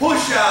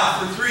 Push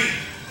out for 3,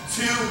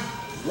 2,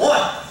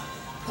 1.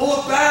 Pull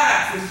it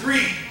back for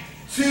 3,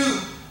 2,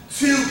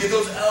 2. Get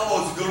those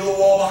elbows to go to the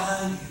wall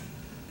behind you.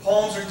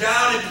 Palms are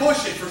down and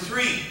push it for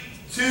 3,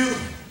 2,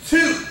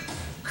 2.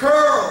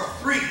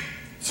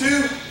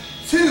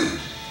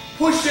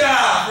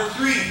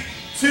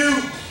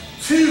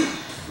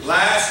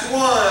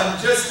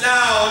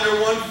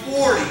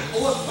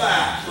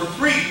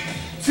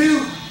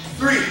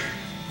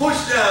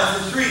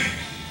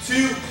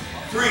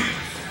 3.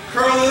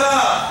 Curl it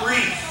up. 3,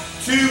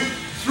 2,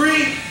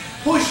 3.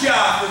 Push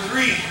out for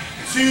 3,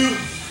 2,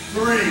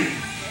 3.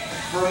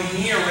 From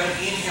here, we're going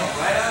to inhale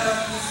right on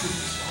up to the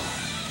super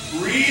squat.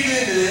 Breathe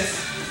into this.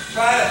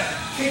 Try to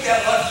kick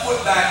that left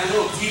foot back a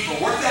little deeper.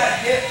 Work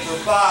that hip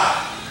for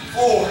 5,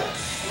 4,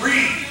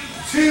 3,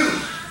 2,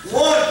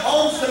 1.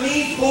 Palms to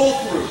knee, pull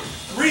through.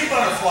 3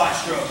 butterfly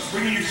strokes.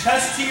 Bringing your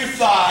chest to your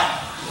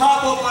thigh.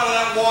 Pop up out of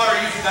that water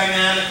using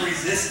dynamic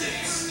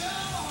resistance.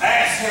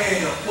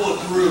 Exhale, pull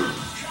it through.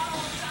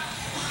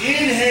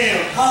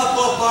 Inhale, pop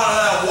up out of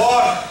that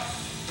water.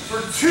 For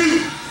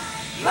 2.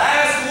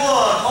 Last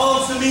one.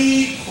 Palms to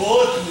knee,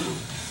 pull it through.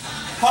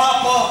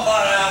 Pop up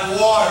out of that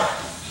water.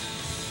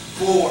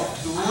 4,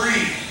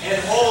 3,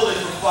 and hold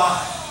it for 5,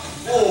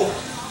 4,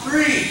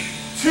 3,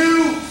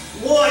 2,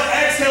 1.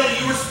 Exhale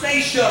to your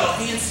space shuttle.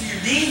 Hands to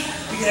your knee.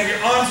 You can have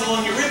your arms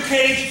along your rib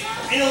cage.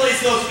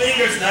 Interlace those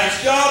fingers.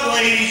 Nice job,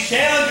 ladies.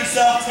 Challenge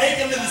yourself. Take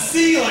them to the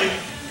ceiling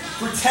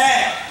for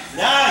 10,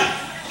 9,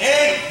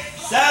 8,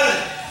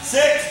 7,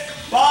 6,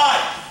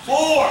 5,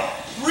 4,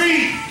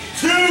 3,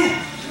 2,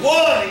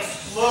 1.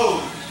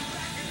 Explode.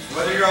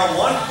 Whether you're on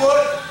 1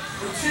 foot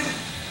or 2,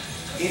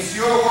 it's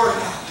your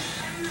workout.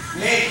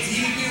 Make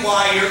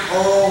DDPY your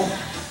own.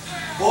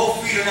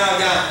 Both feet are now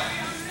down.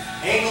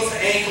 Ankles to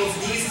ankles,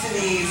 knees to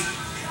knees,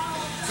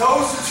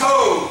 toes to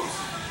toes.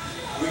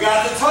 We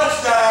got the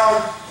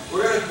touchdown.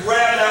 We're going to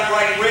grab that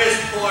right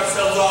wrist, pull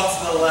ourselves off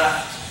to the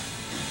left.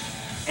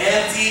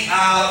 Empty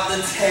out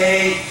the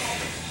tank.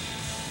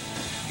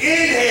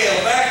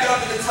 Inhale, back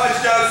up in the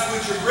touchdown,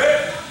 switch your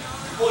grip.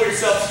 Pull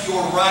yourself to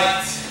your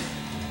right.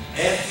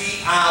 Empty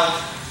out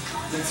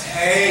the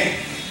tank.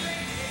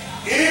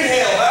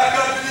 Inhale, back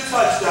up to the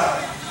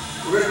touchdown.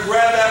 We're going to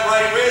grab that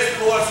right wrist,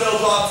 pull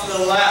ourselves off to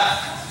the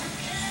left.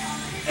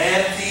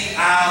 Empty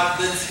out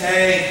the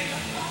tank.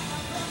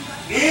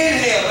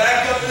 Inhale,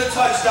 back up to the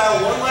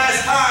touchdown. One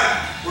last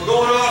time. We're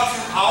going off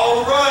to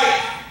our right.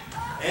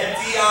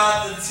 Empty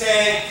out the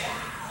tank.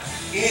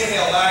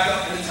 Inhale, back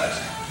up to the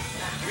touchdown.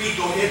 Feet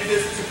go hip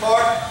distance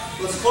apart.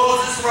 Let's close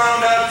this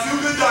round out.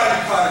 2 good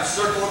diamond cutters.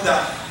 Circle them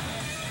down.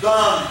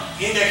 Thumb,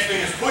 index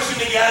fingers, push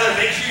them together.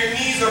 Make sure your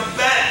knees are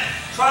bent.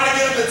 Try to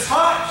get them to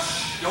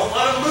touch. Don't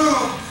let them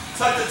move.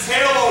 Tuck the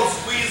tailbone,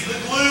 squeeze the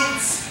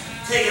glutes.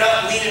 Take it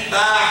up, lean it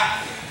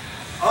back.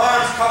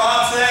 Arms come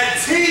out to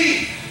that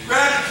T.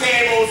 Grab the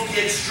cables,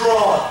 get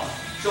strong.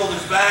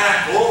 Shoulders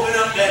back, open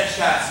up that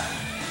chest.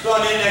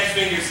 Thumb, index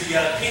fingers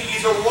together.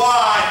 Pinkies are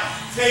wide.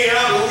 Take it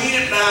up,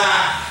 lean it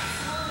back.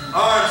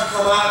 Arms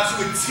come out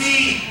to a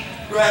T.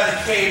 Grab the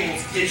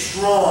cables, get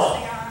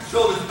strong.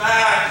 Shoulders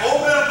back,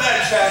 open up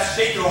that chest,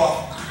 shake it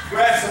off.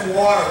 Grab some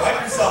water,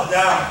 wipe yourself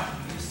down.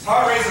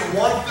 Heart rate of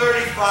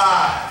 135.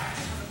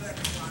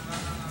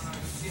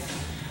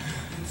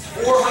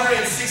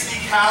 460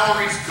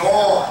 calories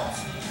gone.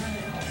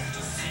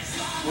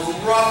 We're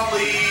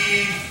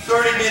roughly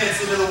 30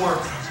 minutes into the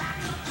workout.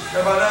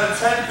 Got about another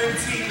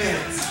 10-15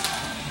 minutes.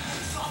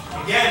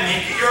 Again,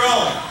 make it your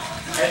own.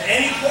 At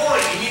any point,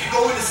 you need to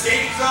go into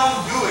safe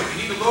zone, do it.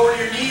 You need to lower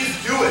your knees,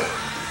 do it.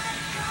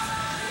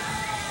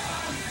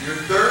 If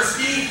you're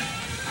thirsty,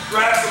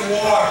 grab some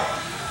water.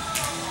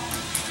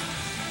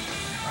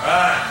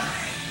 Alright.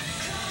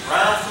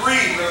 Round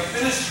 3, we're going to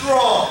finish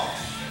strong.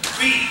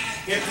 Feet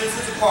hip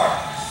distance apart.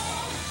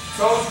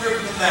 Toes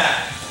gripping the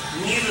mat.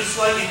 Knees are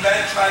slightly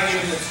bent, try to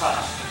get them to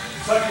touch.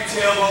 Tuck your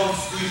tailbone,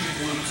 squeeze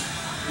your glutes.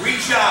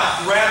 Reach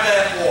out, grab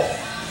that ball.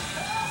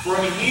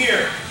 From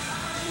here,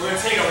 we're going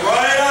to take it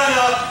right on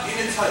up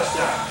into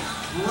touchdown.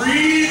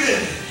 Breathe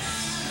in.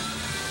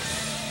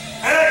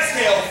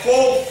 Exhale,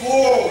 fold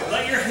forward.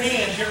 Let your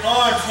hands, your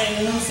arms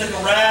hang loose like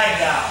a rag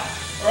doll.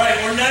 Alright,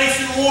 we're nice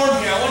and warm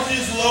here. I want you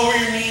to just lower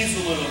your knees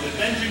a little bit.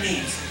 Bend your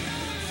knees.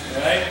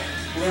 Alright?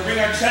 We're going to bring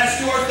our chest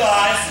to our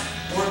thighs.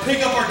 And we're going to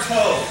pick up our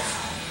toes.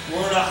 We're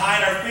going to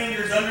hide our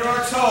fingers under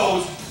our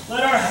toes.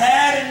 Let our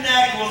head and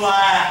neck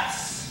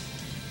relax.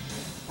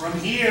 From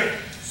here,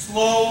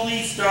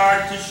 slowly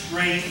start to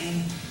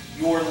straighten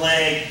your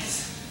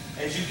legs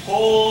as you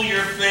pull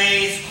your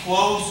face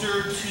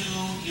closer to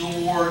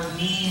your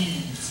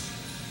knees.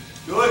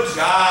 Good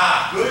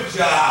job, good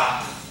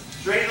job.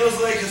 Straighten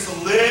those legs just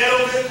a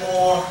little bit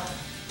more.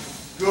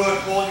 Good,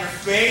 pulling your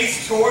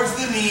face towards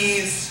the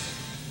knees.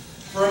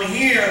 From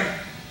here,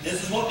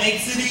 this is what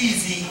makes it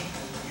easy.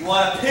 You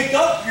want to pick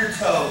up your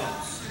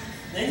toes.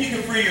 Then you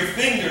can free your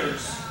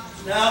fingers.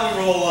 Now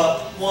we roll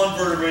up one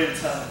vertebrae at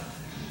a time.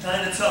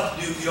 Kind of tough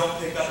to do if you don't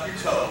pick up your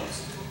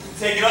toes.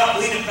 Take it up,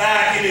 lean it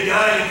back into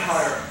diamond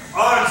cutter.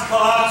 Arms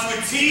come out to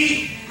a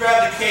T.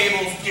 Grab the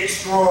cables, get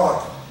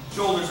strong.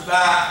 Shoulders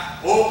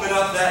back, open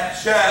up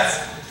that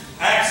chest.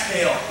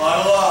 Exhale,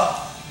 huddle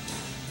up.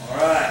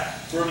 Alright,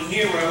 from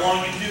here what I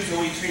want you to do is I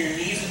want you to turn your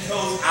knees and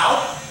toes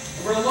out.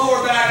 And we're going to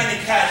lower back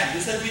into catching,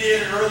 just as we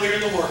did earlier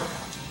in the workout.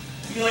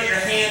 You can let your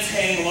hands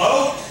hang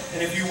low,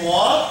 and if you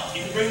want,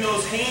 you can bring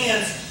those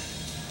hands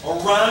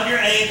around your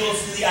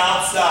ankles to the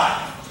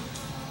outside.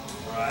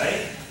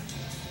 Alright?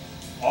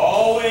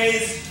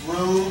 Always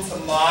room to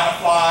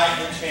modify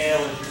and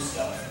challenge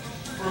yourself.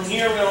 From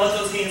here, we're going to let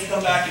those hands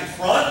come back in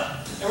front.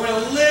 And we're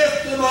going to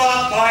lift them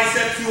up,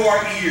 bicep to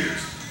our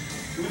ears.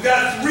 We've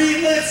got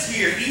 3 lifts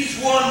here, each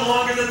one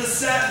longer than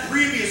the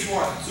previous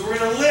one. So we're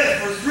going to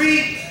lift for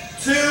 3,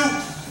 2,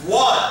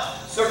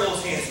 1. Circle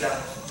those hands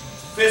down.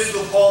 Fist to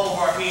the palm of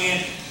our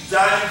hand.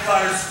 Diamond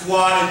cutter,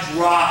 squat, and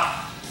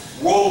drop.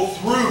 Roll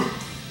through.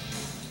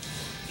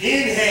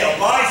 Inhale,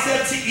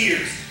 bicep to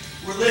ears.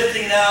 We're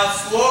lifting now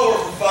slower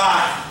for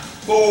 5,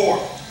 4,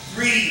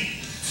 3,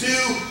 2,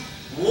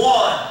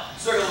 1.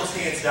 Circle those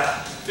hands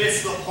down.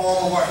 Fist to the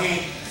palm of our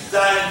hand.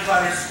 Diamond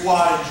cutter,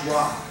 squat, and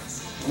drop.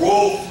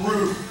 Roll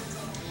through.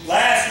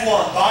 Last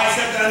one,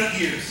 bicep down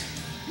the ears.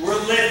 We're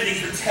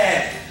lifting for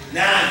 10,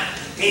 9,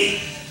 8,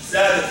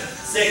 7,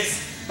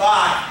 6,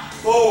 5,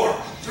 4,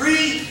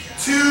 3,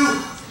 2,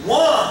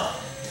 1.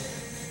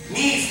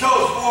 Knees,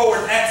 toes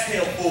forward,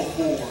 exhale, pull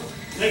forward.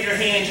 Let your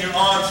hands, your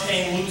arms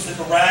hang loose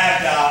like a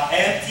rag doll.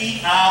 Empty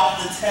out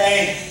the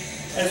tank.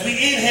 As we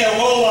inhale,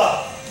 roll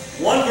up.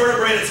 1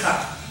 vertebrae at a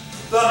time.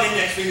 Thumb,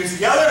 index fingers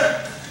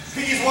together.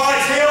 Pinkies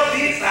wide, tail,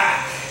 lean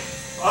back.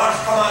 Arms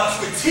come out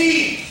to a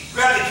T.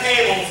 Grab the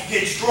cables,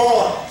 get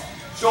strong.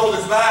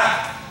 Shoulders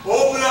back.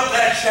 Open up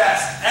that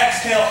chest.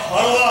 Exhale,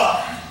 huddle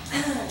up.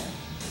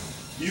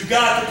 You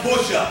got the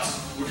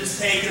push-ups. We're just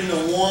taking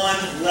them to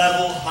 1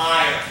 level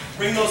higher.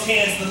 Bring those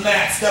hands to the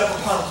mat. Step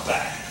or pounce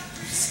back.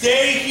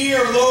 Stay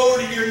here, lower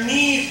to your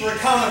knees for a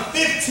count of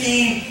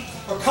 15,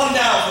 or come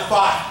down for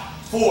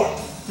 5, 4,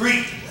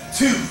 3,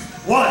 2,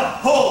 1.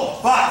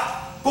 Hold.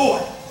 5, 4,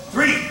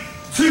 3,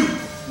 2,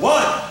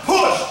 1.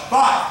 Push.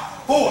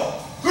 5, 4,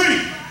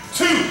 3,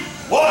 2,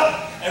 1.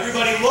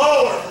 Everybody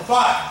lower for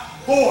 5,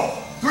 4,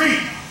 3,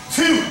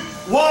 2,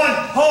 1.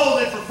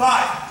 Hold it for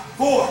 5,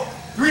 4,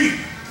 3,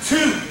 2,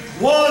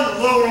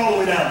 1. Lower all the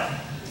way down.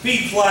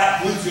 Feet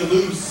flat, glutes are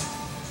loose.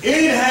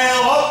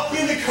 Inhale, up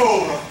into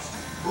cobra.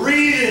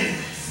 Breathe in.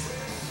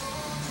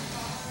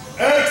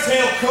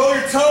 Exhale, curl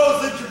your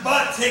toes, lift your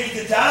butt, take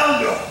it to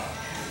down dog.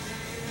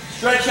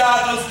 Stretch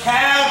out those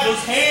calves,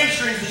 those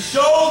hamstrings, the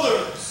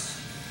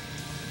shoulders.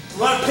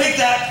 You want to pick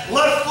that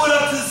left foot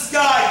up to the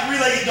sky,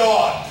 3-legged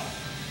dog.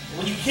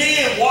 When you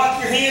can,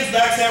 walk your hands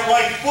back to that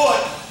right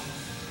foot.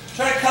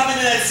 Try to come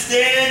into that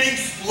standing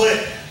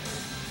split.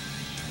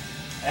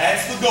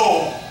 That's the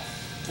goal.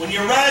 When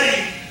you're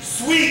ready,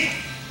 sweep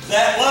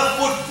that left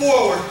foot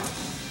forward.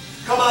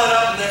 Come on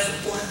up in that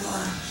supported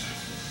lunge.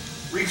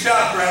 Reach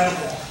out, grab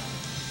the ball.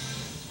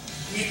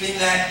 Keeping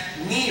that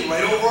knee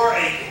right over our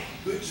ankle.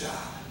 Good job.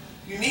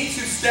 If you need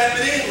to, step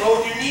it in,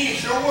 lower your knee,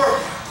 it's your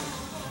workout.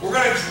 We're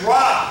going to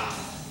drop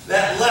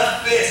that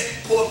left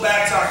fist, pull it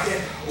back to our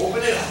hip,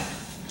 open it up.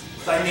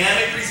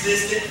 Dynamic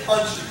resistant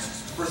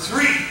punches for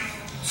 3,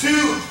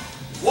 2,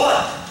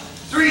 1.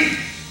 3,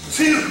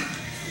 2,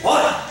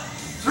 1.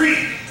 3,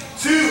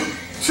 2,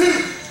 2,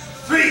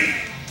 3,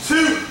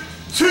 2,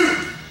 2,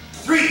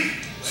 3,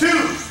 2,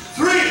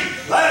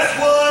 3. Last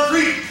one.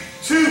 3,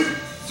 2,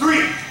 3.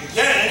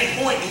 Again, at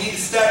any point you need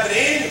to step it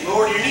in,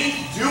 lower your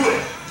knee, do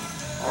it.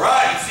 All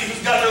right, let's see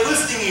who's got their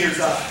listening ears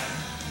up.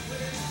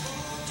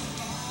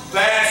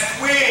 Fast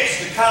twitch.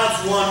 The count's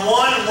 1,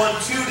 1, 1,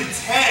 2 to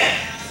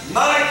 10.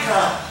 My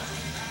count.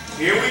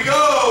 Here we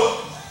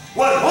go.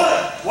 1,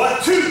 1,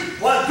 1, 2,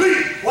 1,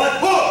 3, 1,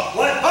 4,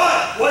 1,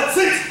 5, 1,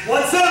 6,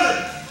 1,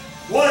 7,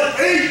 1,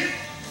 8,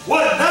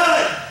 1,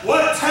 9,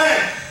 1,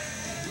 10.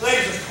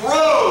 Legs are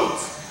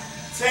pros.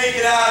 Take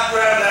it out,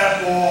 grab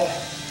that ball.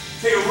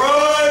 Take it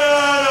right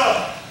on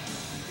up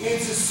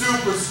into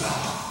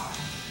superstar.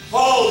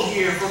 Hold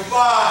here for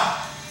 5,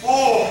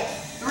 4,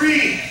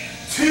 3,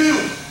 2,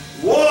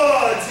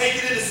 1.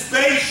 Take it into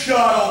space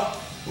shuttle.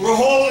 We're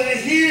holding it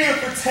here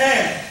for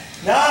 10,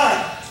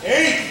 9,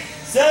 8,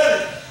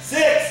 7,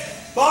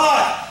 6,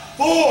 5,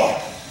 4,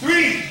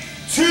 3,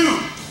 2,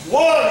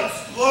 1.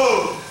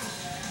 Explode.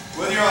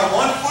 Whether you're on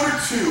 1 foot or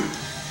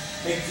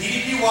 2, make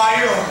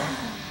DDPY your own.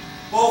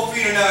 Both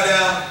feet are now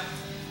down.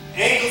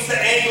 Ankles to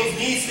ankles,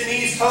 knees to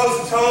knees,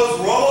 toes to toes.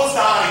 We're almost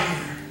out of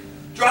here.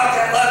 Drop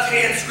that left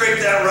hand, scrape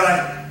that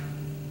right.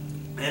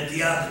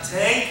 Empty out the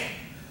tank.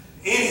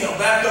 Inhale,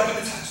 back up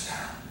into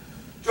touchdown.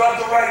 Drop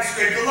the right,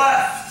 scrape the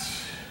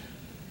left.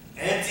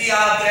 Empty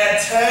out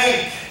that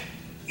tank.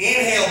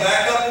 Inhale,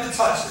 back up into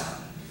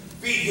touchdown.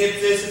 Feet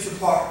hip distance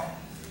apart.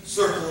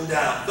 Circling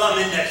down. Thumb,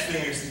 index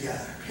fingers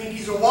together.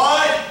 Pinkies are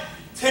wide.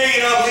 Take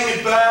it up, lean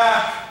it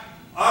back.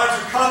 Arms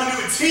are coming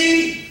to a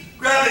T.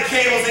 Grab the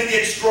cables and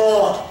get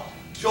strong.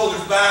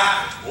 Shoulders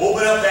back.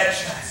 Open up that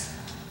chest.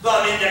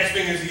 Thumb, index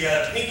fingers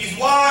together. Pinkies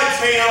wide.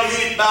 Take it up,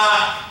 lean it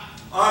back.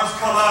 Arms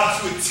come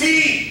out to a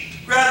T.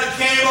 Grab the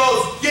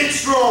cables. Get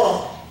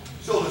strong.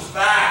 Shoulders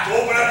back.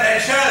 Open up that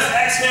chest.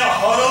 Exhale.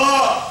 Huddle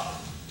up.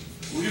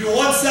 We do to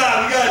one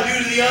side. We got to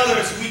do to the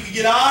other so we can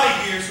get out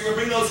of here. So we're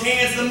going to bring those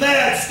hands to the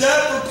mat.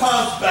 Step or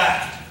pounce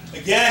back.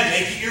 Again,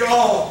 make it your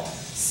own.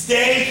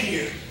 Stay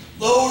here.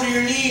 Lower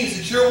your knees.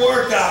 It's your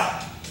workout.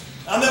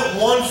 I'm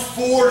at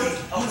 140.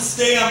 I'm going to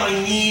stay on my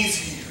knees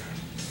here.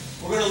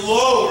 We're going to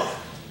lower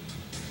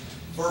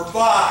for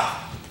 5,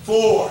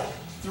 4,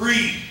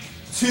 3,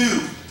 2,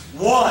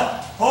 1.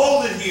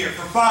 Hold it here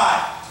for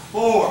 5,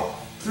 4,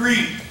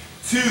 3,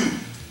 2,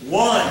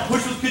 1.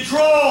 Push with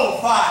control.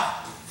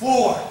 5,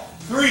 4,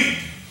 3,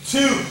 2,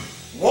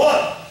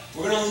 1.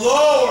 We're going to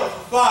lower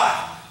for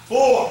 5,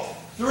 4,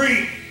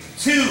 3,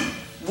 2,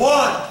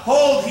 1.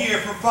 Hold here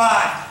for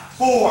 5,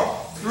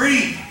 4,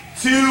 3,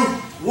 2,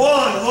 1.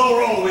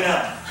 Lower all the way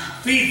down.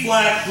 Feet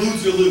flat,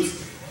 glutes are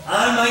loose.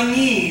 On my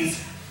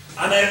knees,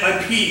 I'm at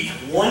my peak,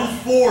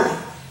 140.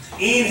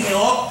 Inhale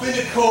up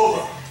into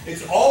cobra.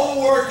 It's all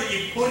the work that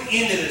you put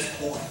into this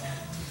point.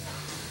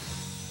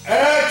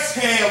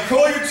 Exhale,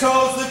 curl your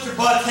toes, lift your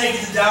butt, take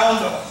it to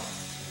down dog.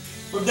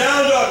 From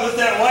down dog, lift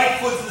that right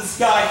foot to the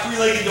sky,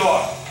 three-legged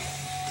dog.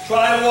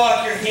 Try to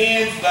walk your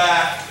hands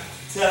back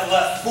to that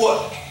left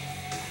foot.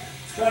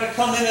 Try to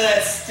come into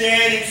that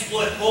standing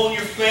split, pulling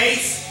your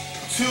face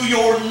to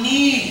your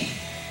knee.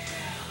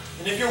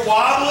 And if you're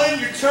wobbling,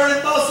 you're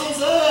turning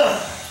muscles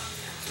up.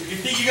 If you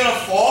think you're gonna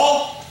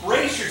fall,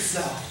 brace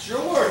yourself. It's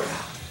your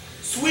workout.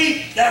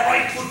 Sweep that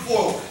right foot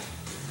forward.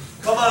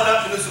 Come on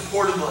up to the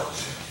supported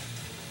lunge.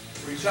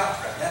 Reach out,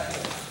 grab that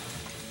foot.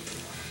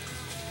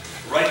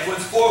 Right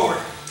foot's forward.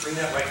 Bring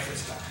that right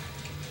fist back.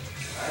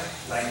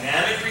 All right?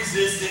 Dynamic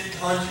resistant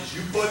punches.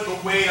 You put the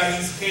weight on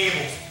these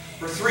cables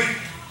for 3,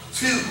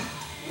 2,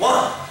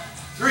 1.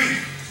 3,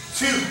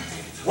 2,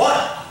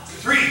 1.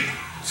 3,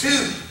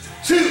 2,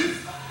 2.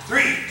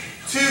 3,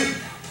 2,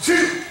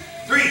 2.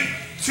 3,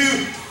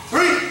 2,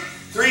 3.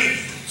 3,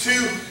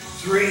 2,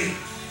 3.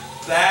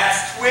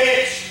 Fast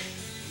twitch.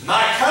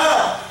 My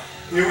count.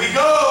 Here we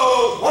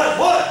go. 1,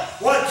 1,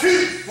 1,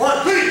 2,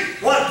 1, 3,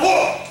 1,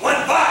 4,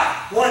 1,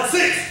 5, 1,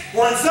 6,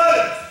 1,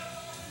 7,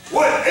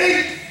 1,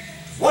 8,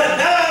 1,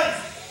 9,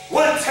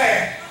 1,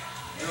 10.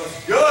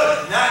 Feels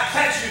good. Not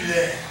catch you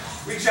today.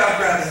 Reach out,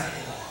 grab that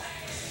ball.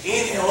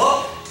 Inhale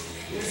up.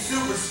 You're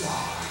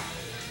superstar.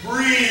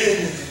 Breathe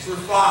in for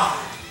 5,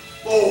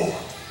 4,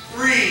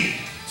 3,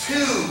 2,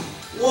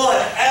 1.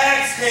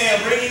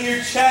 Exhale, bringing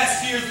your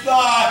chest to your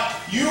thigh.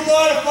 You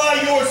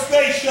modify your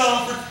space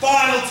shuttle for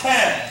final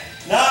 10,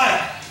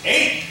 9,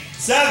 8,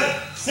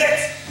 7,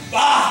 6,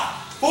 5,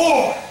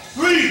 4,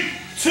 3,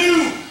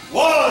 2,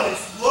 1.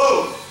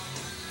 Explode.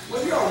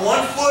 Whether you're on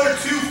 1 foot or 2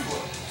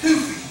 foot, 2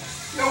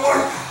 feet, your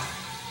workout.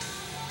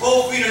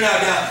 Both feet are now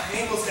down,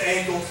 ankles to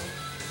ankles,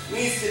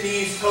 knees to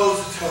knees, toes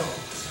to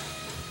toes.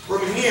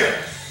 From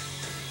here,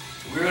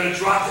 we're going to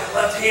drop that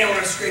left hand, we're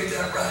going to scrape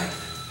that right.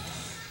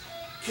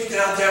 Kicking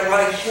out that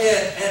right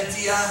hip,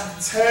 empty out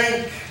the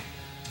tank.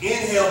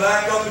 Inhale,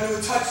 back up into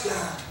a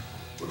touchdown.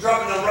 We're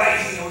dropping the right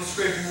hand, we're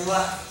scraping the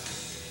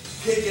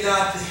left. Kicking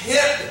out the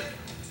hip,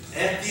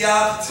 empty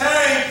out the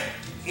tank.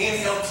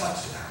 Inhale,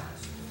 touchdown.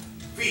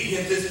 Feet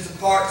hip distance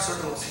apart,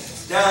 circle those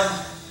hands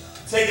down.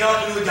 Take it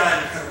up into a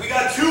diamond cutter. We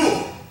got 2 of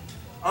them.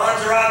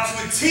 Arms are out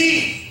to a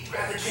T.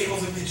 Grab the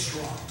cables and get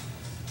strong.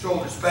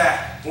 Shoulders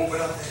back,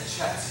 open up that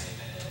chest.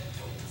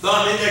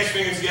 Thumb, index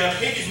fingers together,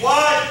 pinkies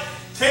wide.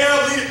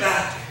 Tail, lead it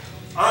back.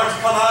 Arms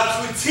come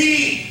out to a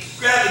T.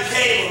 Grab the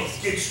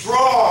cables, get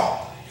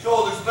strong.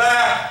 Shoulders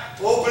back,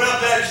 open up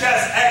that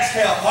chest.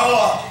 Exhale, huddle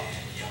up.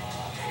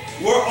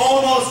 We're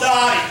almost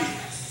out of here.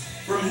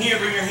 From here,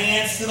 bring your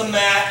hands to the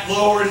mat,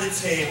 lower to the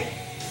table.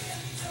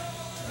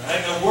 All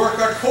right, now work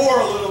our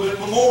core a little bit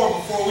more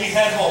before we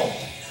head home.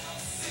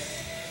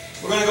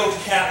 We're going to go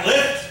cat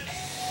lift.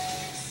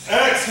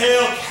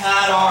 Exhale,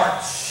 cat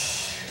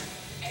arch.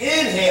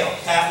 Inhale,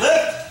 cat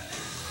lift.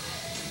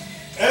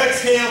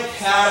 Exhale,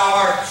 cat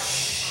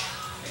arch.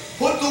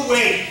 Put the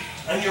weight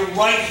on your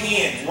right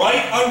hand,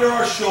 right under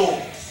our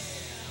shoulder.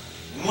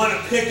 We want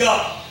to pick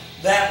up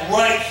that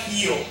right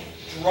heel,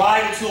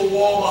 drive it to the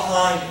wall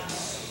behind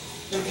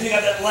us. Then pick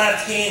up that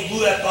left hand,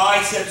 glue that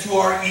bicep to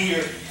our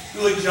ear.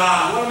 Good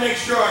job. We want to make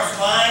sure our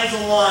spine is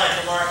aligned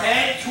from our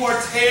head to our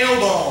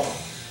tailbone.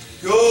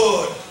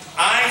 Good.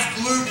 Eyes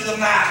glued to the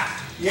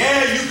mat.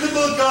 Yeah, you could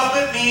look up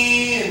at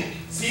me and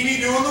see me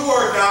doing the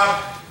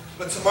workout,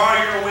 but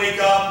tomorrow you're going to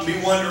wake up and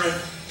be wondering,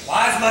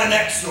 why is my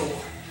neck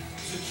sore?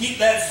 So keep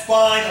that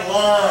spine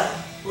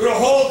aligned. We're going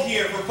to hold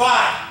here for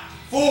 5,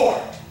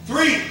 4,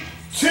 3,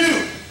 2,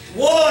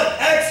 1.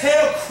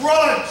 Exhale,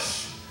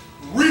 crunch.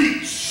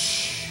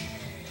 Reach.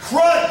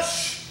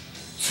 Crunch.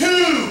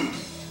 2.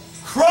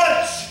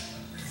 Crunch.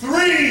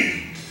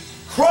 3.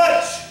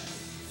 Crunch.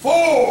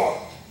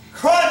 4.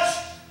 Crunch.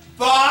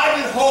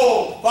 5 and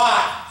hold.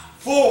 5,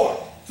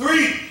 4,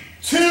 3,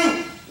 2,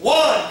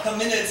 1.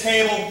 Come into the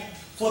table.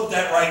 Flip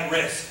that right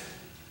wrist.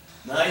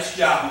 Nice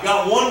job. We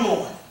got one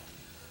more.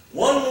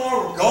 One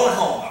more, we're going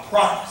home, I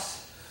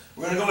promise.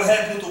 We're going to go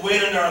ahead and put the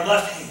weight under our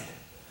left hand.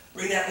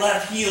 Bring that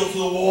left heel to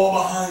the wall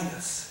behind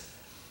us.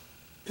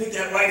 Pick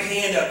that right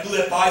hand up, glue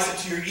that bicep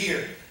to your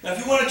ear. Now if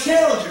you want to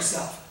challenge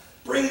yourself,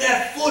 bring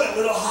that foot a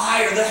little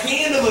higher, the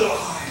hand a little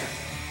higher.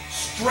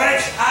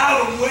 Stretch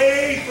out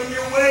away from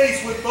your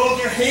waist with both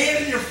your hand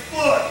and your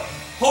foot.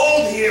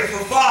 Hold here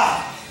for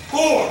 5,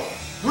 4,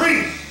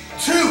 3,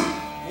 2,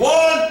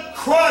 1.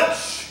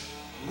 Crunch.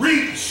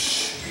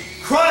 Reach.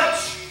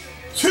 Crunch.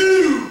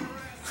 2.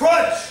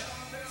 Crunch.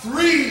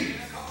 3.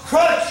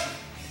 Crunch.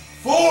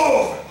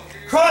 4.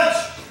 Crunch.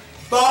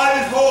 5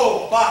 and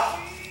hold. 5,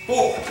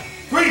 4,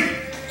 3,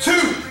 2,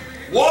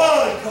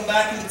 1. Come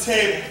back in the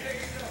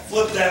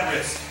flip that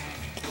wrist.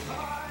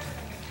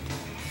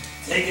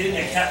 Take it in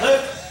a cat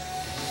lift.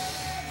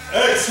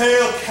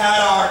 Exhale, cat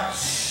arch.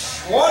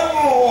 One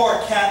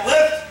more, cat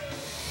lift.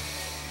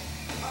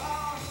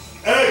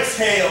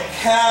 Exhale,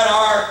 cat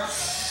arch.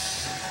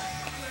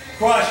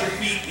 Cross your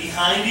feet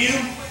behind you.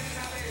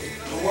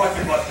 And walk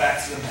your butt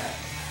back to the mat.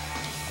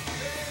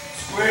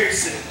 Square your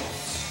sit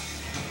bones.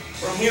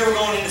 From here, we're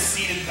going into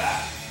seated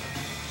back.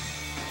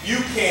 You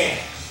can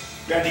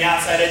grab the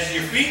outside edge of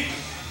your feet.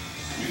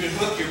 You can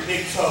hook your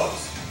big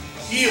toes.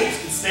 Heels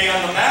can stay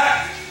on the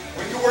mat,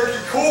 or you can work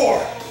your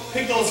core.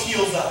 Pick those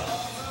heels up.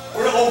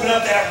 We're going to open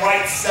up that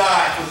right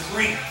side for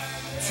 3,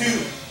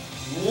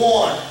 2,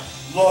 1.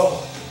 Lower.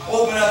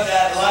 Open up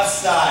that left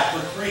side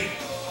for 3,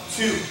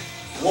 2,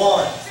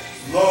 1.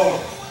 Lower.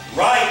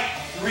 Right.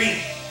 3,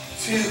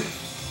 2,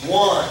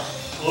 1.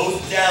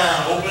 Close it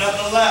down. Open up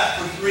the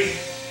left for 3,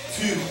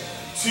 2,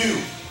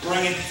 2.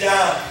 Bring it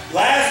down.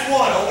 Last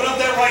one. Open up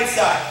that right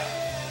side.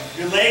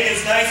 Your leg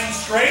is nice and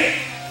straight.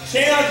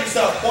 Challenge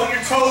yourself. Point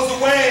your toes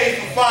away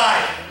for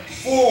 5,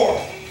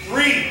 4,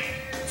 3,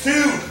 2,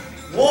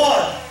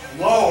 1.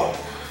 Lower.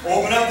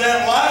 Open up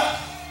that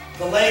left.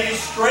 The leg is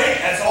straight.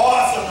 That's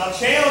awesome. Now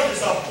challenge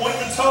yourself. Point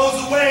the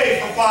toes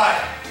away for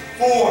 5,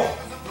 4,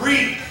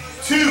 3,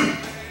 2,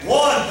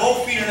 1.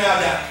 Both feet are now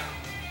down.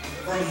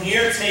 From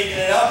here, taking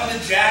it up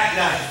into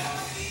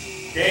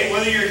jackknife. Okay,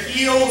 whether your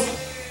heels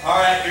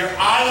are at your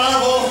eye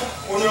level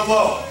or they're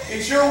low.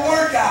 It's your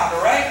workout,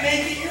 all right?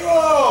 Make it your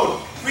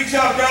own. Reach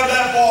out, grab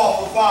that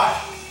ball for 5,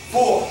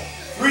 4,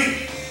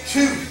 3,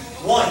 2,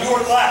 1. Your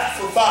left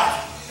for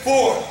 5,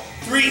 4,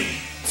 3,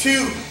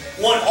 2,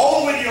 1.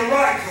 All the way to your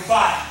right for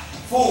 5,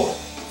 4,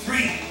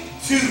 3,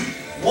 2,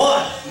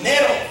 1.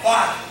 Middle,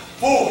 5,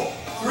 4,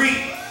 3,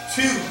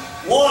 2,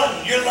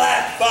 1. Your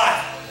left,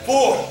 5,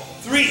 4,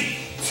 3,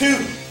 2,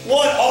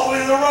 1. All the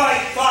way to the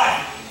right,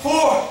 5,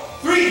 4,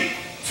 3,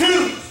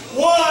 2,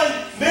 1.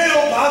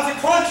 Middle, bounce and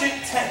crunch it.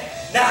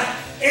 10, 9,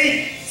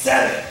 8,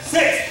 7,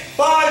 6,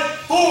 5,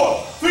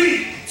 4,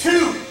 3,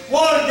 2,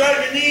 1.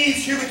 Grab your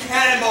knees, human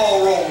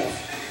cannonball rolls.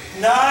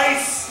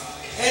 Nice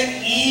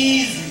and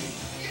easy.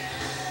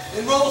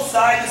 And roll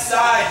side to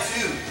side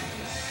too.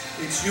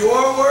 It's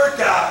your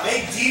workout.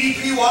 Make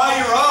DDPY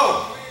your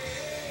own.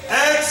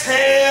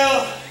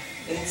 Exhale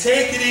and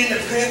take it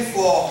into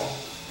pinfall.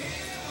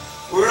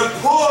 We're going to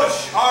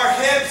push our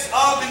hips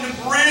up into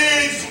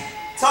bridge.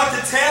 Tuck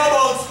the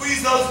tailbone,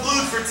 squeeze those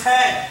glutes for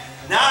 10,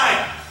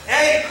 9,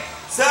 8,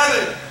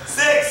 7,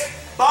 6,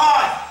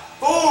 5,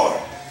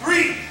 4,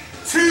 3,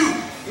 2,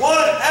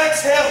 1.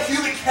 Exhale,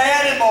 human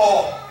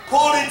cannonball.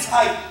 Pull it in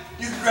tight.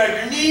 You can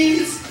grab your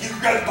knees, you can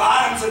grab the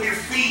bottoms of your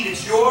feet.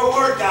 It's your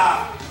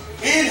workout.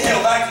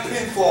 Inhale, back to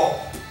pinfall.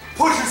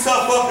 Push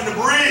yourself up into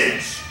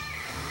bridge.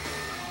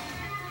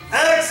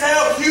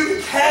 Exhale,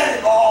 human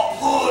cannonball.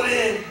 Pull it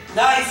in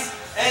nice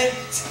and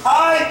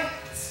tight.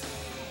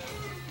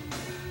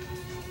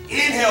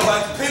 Inhale,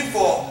 back to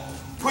pinfall.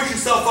 Push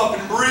yourself up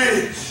in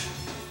bridge.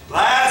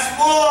 Last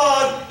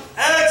one.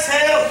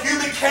 Exhale,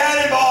 human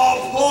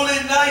cannonball. Pull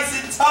it in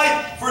nice and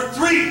tight for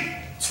 3,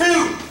 2,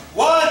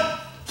 1.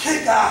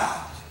 Kick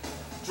out.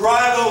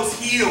 Drive those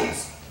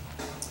heels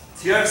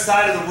to the other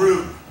side of the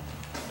room.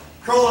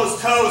 Curl those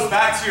toes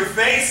back to your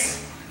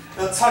face.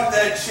 Now tuck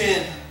that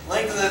chin.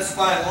 Lengthen that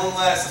spine one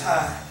last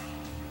time.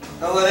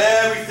 Now let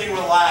everything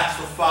relax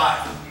for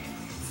 5,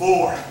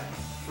 4,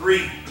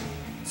 3,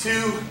 2,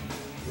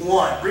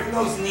 1. Bring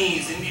those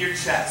knees into your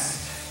chest.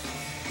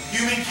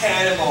 Human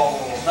cannonball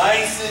roll.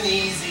 Nice and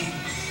easy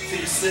till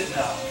you're sitting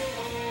up.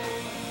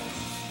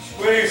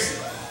 Square your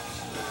sit.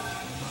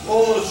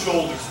 Roll those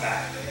shoulders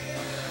back.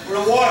 We're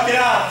going to walk it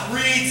out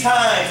 3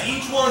 times.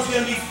 Each one's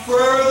going to be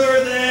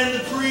further than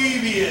the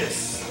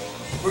previous.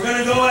 We're going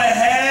to go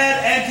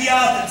ahead, empty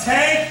out the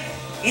tank.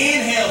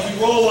 Inhale,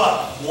 we roll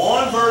up.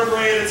 1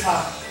 vertebrae at a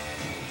time.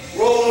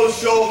 Roll those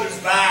shoulders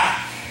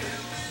back.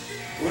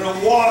 We're going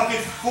to walk it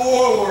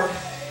forward.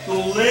 Go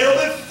a little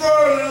bit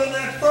further than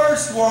that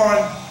first one.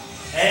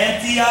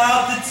 Empty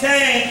out the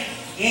tank.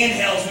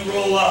 Inhale as we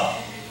roll up.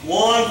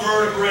 1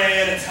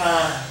 vertebrae at a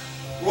time.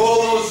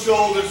 Roll those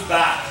shoulders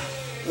back.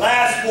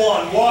 Last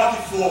one, walk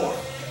it forward.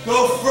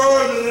 Go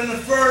further than the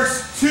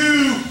first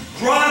 2.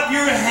 Drop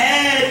your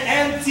head,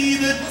 empty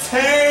the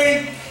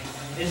tank.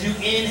 As you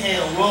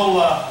inhale, roll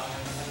up.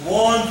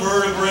 1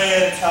 vertebrae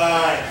at a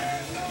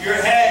time. Your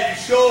head, your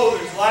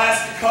shoulders,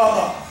 last to come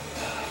up.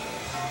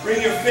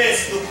 Bring your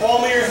fist to the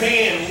palm of your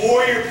hand,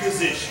 warrior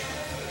position.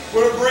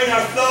 We're going to bring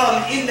our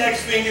thumb,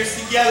 index fingers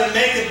together,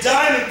 make a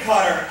diamond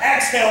cutter.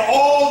 Exhale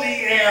all the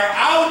air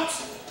out.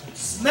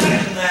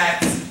 Smack the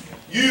mat.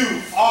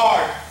 You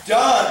are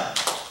done.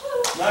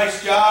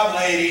 Nice job,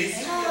 ladies.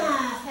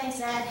 Thanks,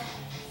 Dad.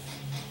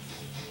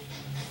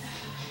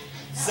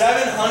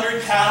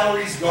 700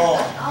 calories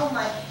gone. Oh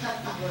my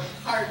God, you worked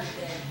hard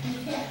today.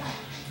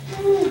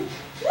 Yeah. Woo.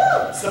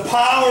 It's the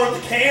power of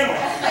the camera. I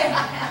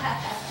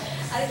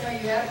didn't know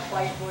you had a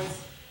quiet voice.